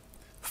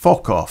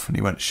 "Fuck off." And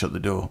he went to shut the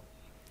door.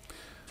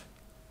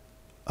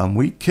 And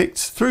we kicked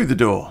through the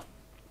door.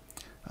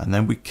 And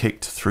then we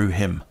kicked through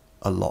him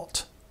a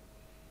lot.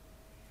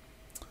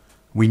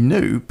 We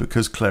knew,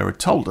 because Claire had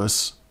told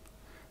us,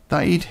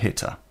 that he'd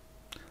hit her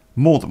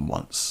more than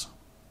once.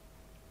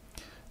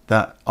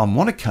 That on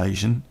one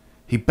occasion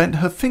he bent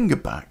her finger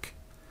back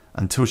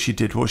until she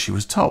did what she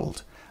was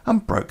told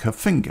and broke her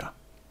finger.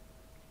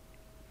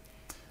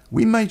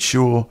 We made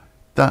sure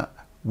that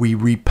we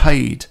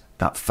repaid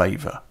that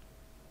favour.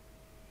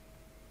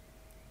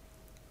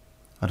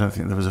 I don't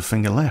think there was a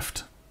finger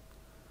left.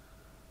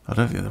 I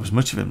don't think there was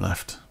much of him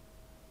left.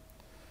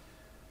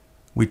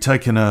 We'd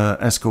taken an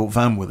escort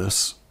van with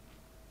us,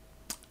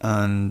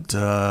 and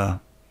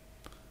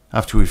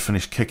after we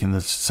finished kicking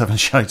the 7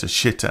 shades of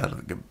shit out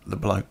of the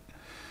bloke,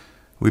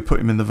 we put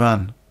him in the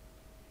van.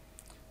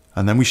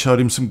 And then we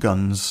showed him some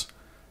guns,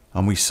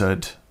 and we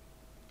said,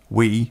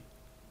 "We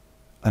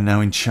are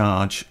now in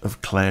charge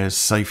of Claire's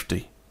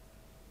safety,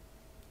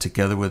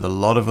 together with a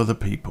lot of other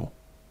people.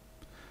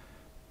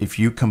 If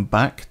you come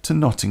back to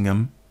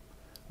Nottingham,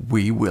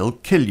 we will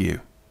kill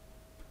you.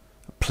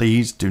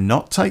 Please do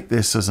not take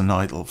this as an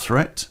idle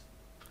threat,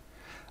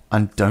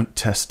 and don't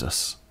test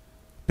us,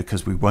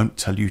 because we won't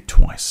tell you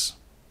twice."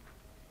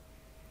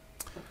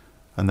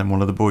 And then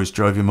one of the boys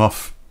drove him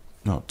off.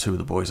 No, 2 of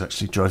the boys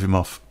actually drove him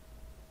off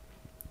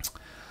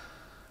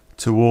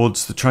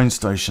towards the train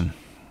station,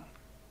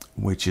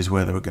 which is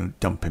where they were going to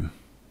dump him.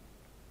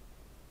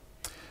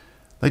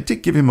 They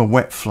did give him a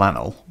wet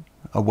flannel,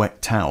 a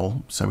wet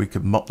towel, so he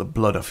could mop the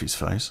blood off his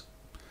face.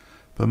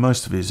 But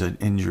most of his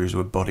injuries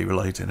were body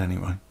related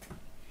anyway.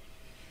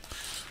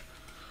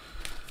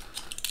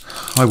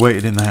 I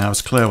waited in the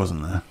house. Claire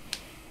wasn't there.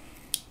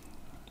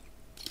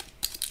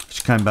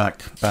 She came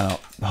back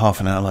about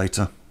half an hour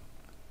later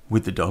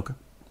with the dog.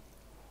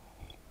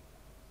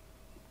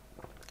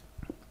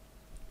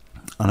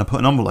 And I put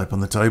an envelope on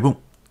the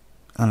table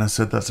and I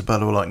said, "That's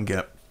about all I can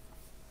get."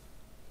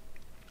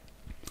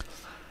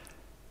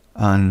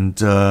 And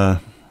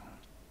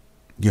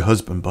your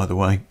husband, by the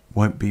way,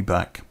 won't be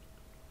back.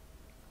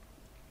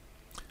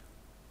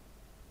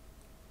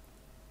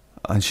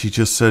 And she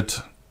just said,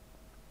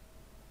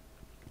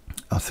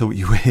 "I thought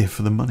you were here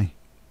for the money."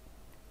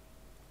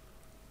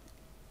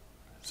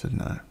 I said,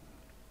 "No."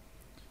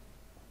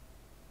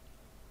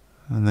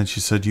 And then she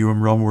said, "You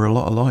and Ron were a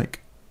lot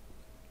alike.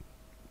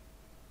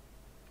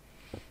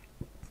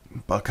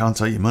 But I can't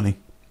take your money."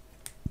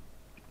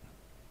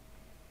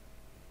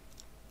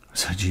 I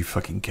said, "You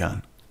fucking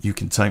can. You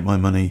can take my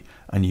money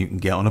and you can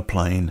get on a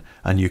plane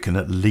and you can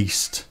at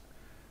least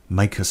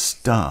make a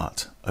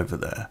start over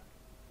there."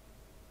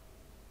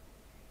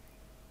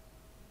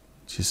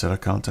 She said, "I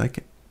can't take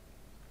it."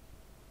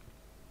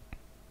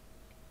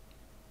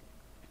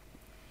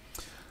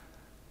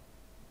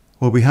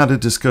 Well, we had a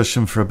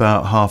discussion for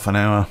about half an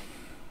hour.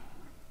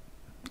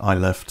 I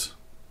left.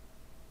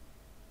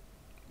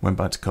 Went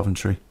back to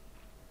Coventry.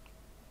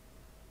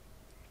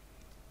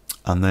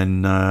 And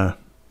then I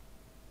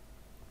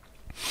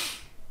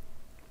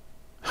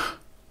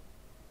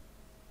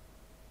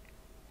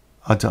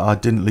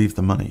didn't leave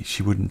the money.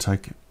 She wouldn't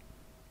take it.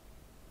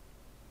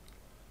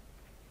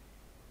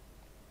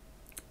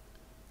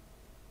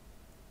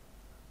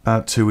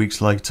 About 2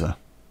 weeks later,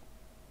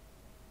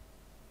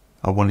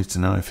 I wanted to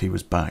know if he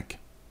was back.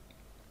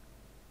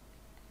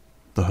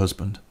 The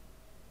husband.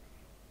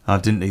 I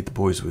didn't need the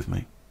boys with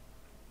me.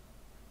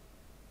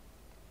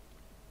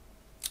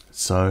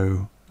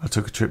 So I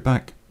took a trip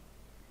back.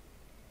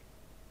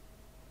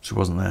 She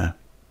wasn't there.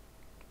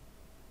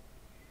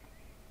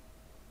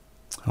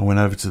 I went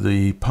over to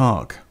the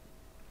park.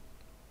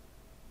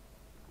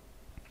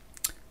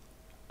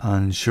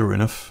 And sure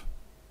enough,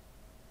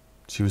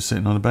 she was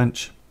sitting on a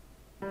bench.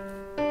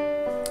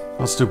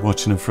 I stood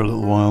watching her for a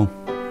little while,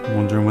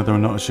 wondering whether or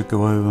not I should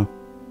go over.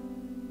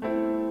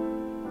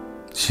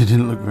 She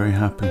didn't look very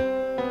happy.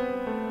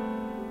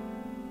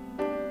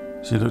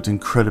 She looked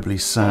incredibly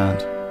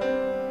sad.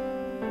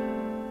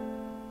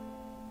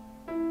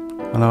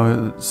 And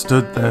I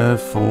stood there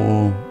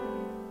for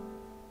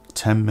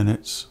 10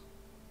 minutes.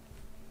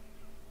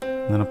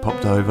 And then I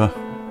popped over.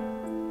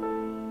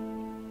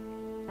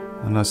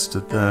 And I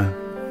stood there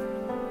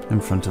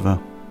in front of her.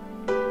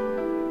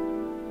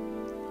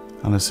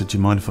 And I said, "Do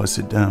you mind if I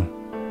sit down?"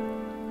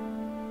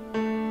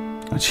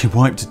 And she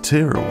wiped a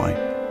tear away.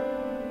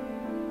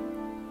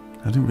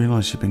 I didn't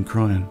realise she'd been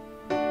crying.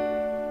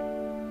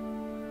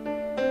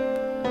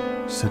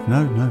 She said,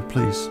 "No,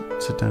 please,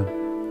 sit down."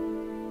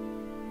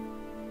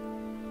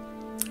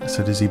 I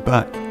said, "Is he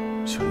back?"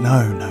 She went,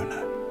 No.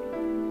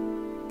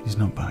 He's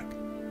not back."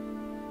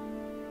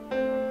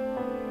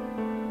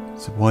 I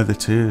said, "Why the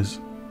tears?"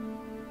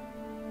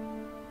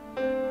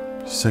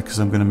 She said, "Because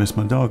I'm going to miss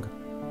my dog."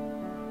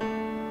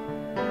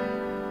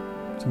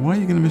 I said, "Why are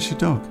you going to miss your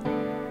dog?"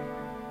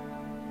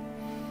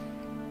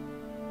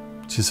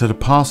 She said, "A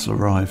parcel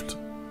arrived.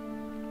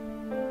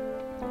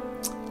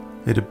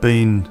 It had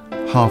been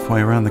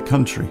halfway around the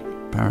country,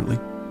 apparently,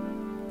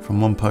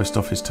 from one post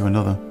office to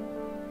another.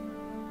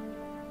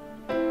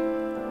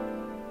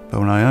 But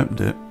when I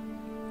opened it,"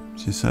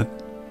 she said,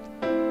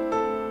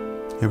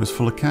 "it was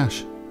full of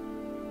cash."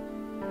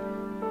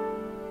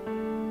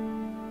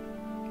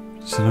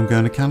 She said, "I'm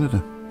going to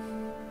Canada.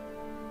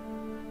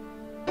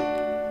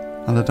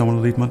 And I don't want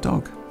to leave my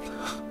dog."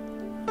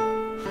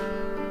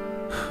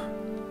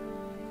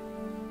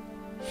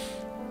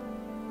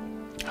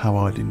 How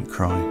I didn't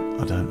cry,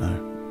 I don't know.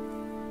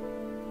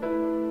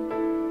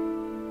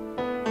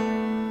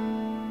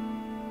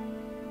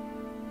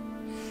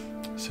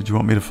 I said, "Do you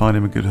want me to find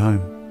him a good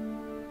home?"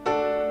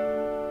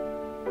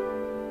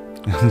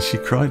 And she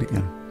cried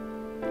again.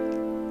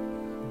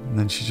 And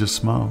then she just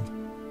smiled.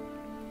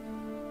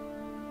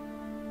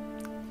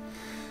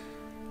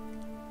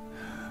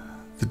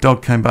 The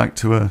dog came back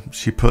to her.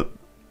 She put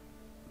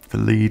the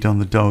lead on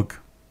the dog,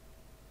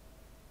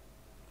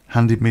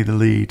 handed me the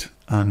lead,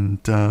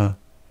 and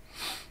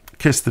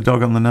kissed the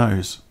dog on the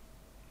nose.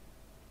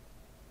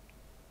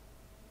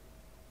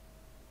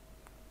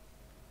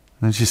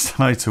 And then she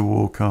started to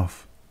walk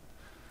off.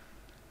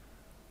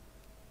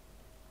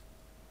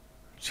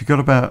 She got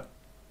about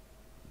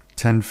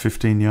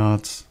 10-15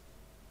 yards.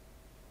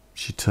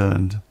 She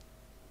turned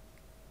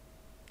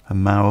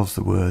and mouthed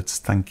the words,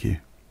 "Thank you,"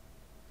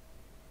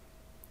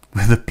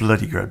 with a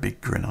bloody great big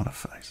grin on her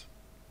face.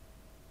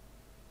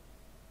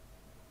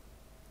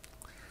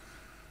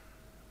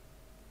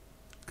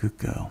 Good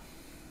girl.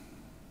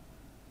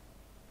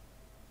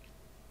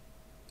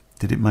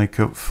 Did it make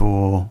up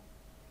for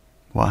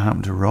what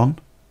happened to Ron?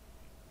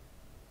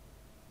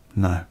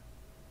 No.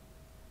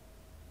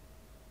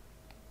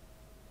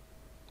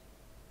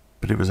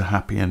 But it was a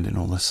happy ending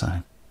all the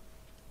same.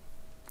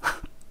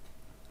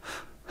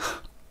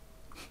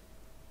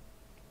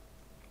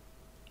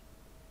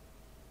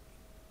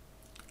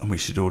 And we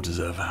should all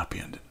deserve a happy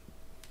ending.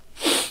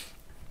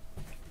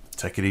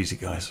 Take it easy,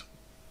 guys.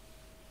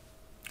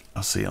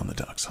 I'll see you on the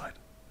dark side.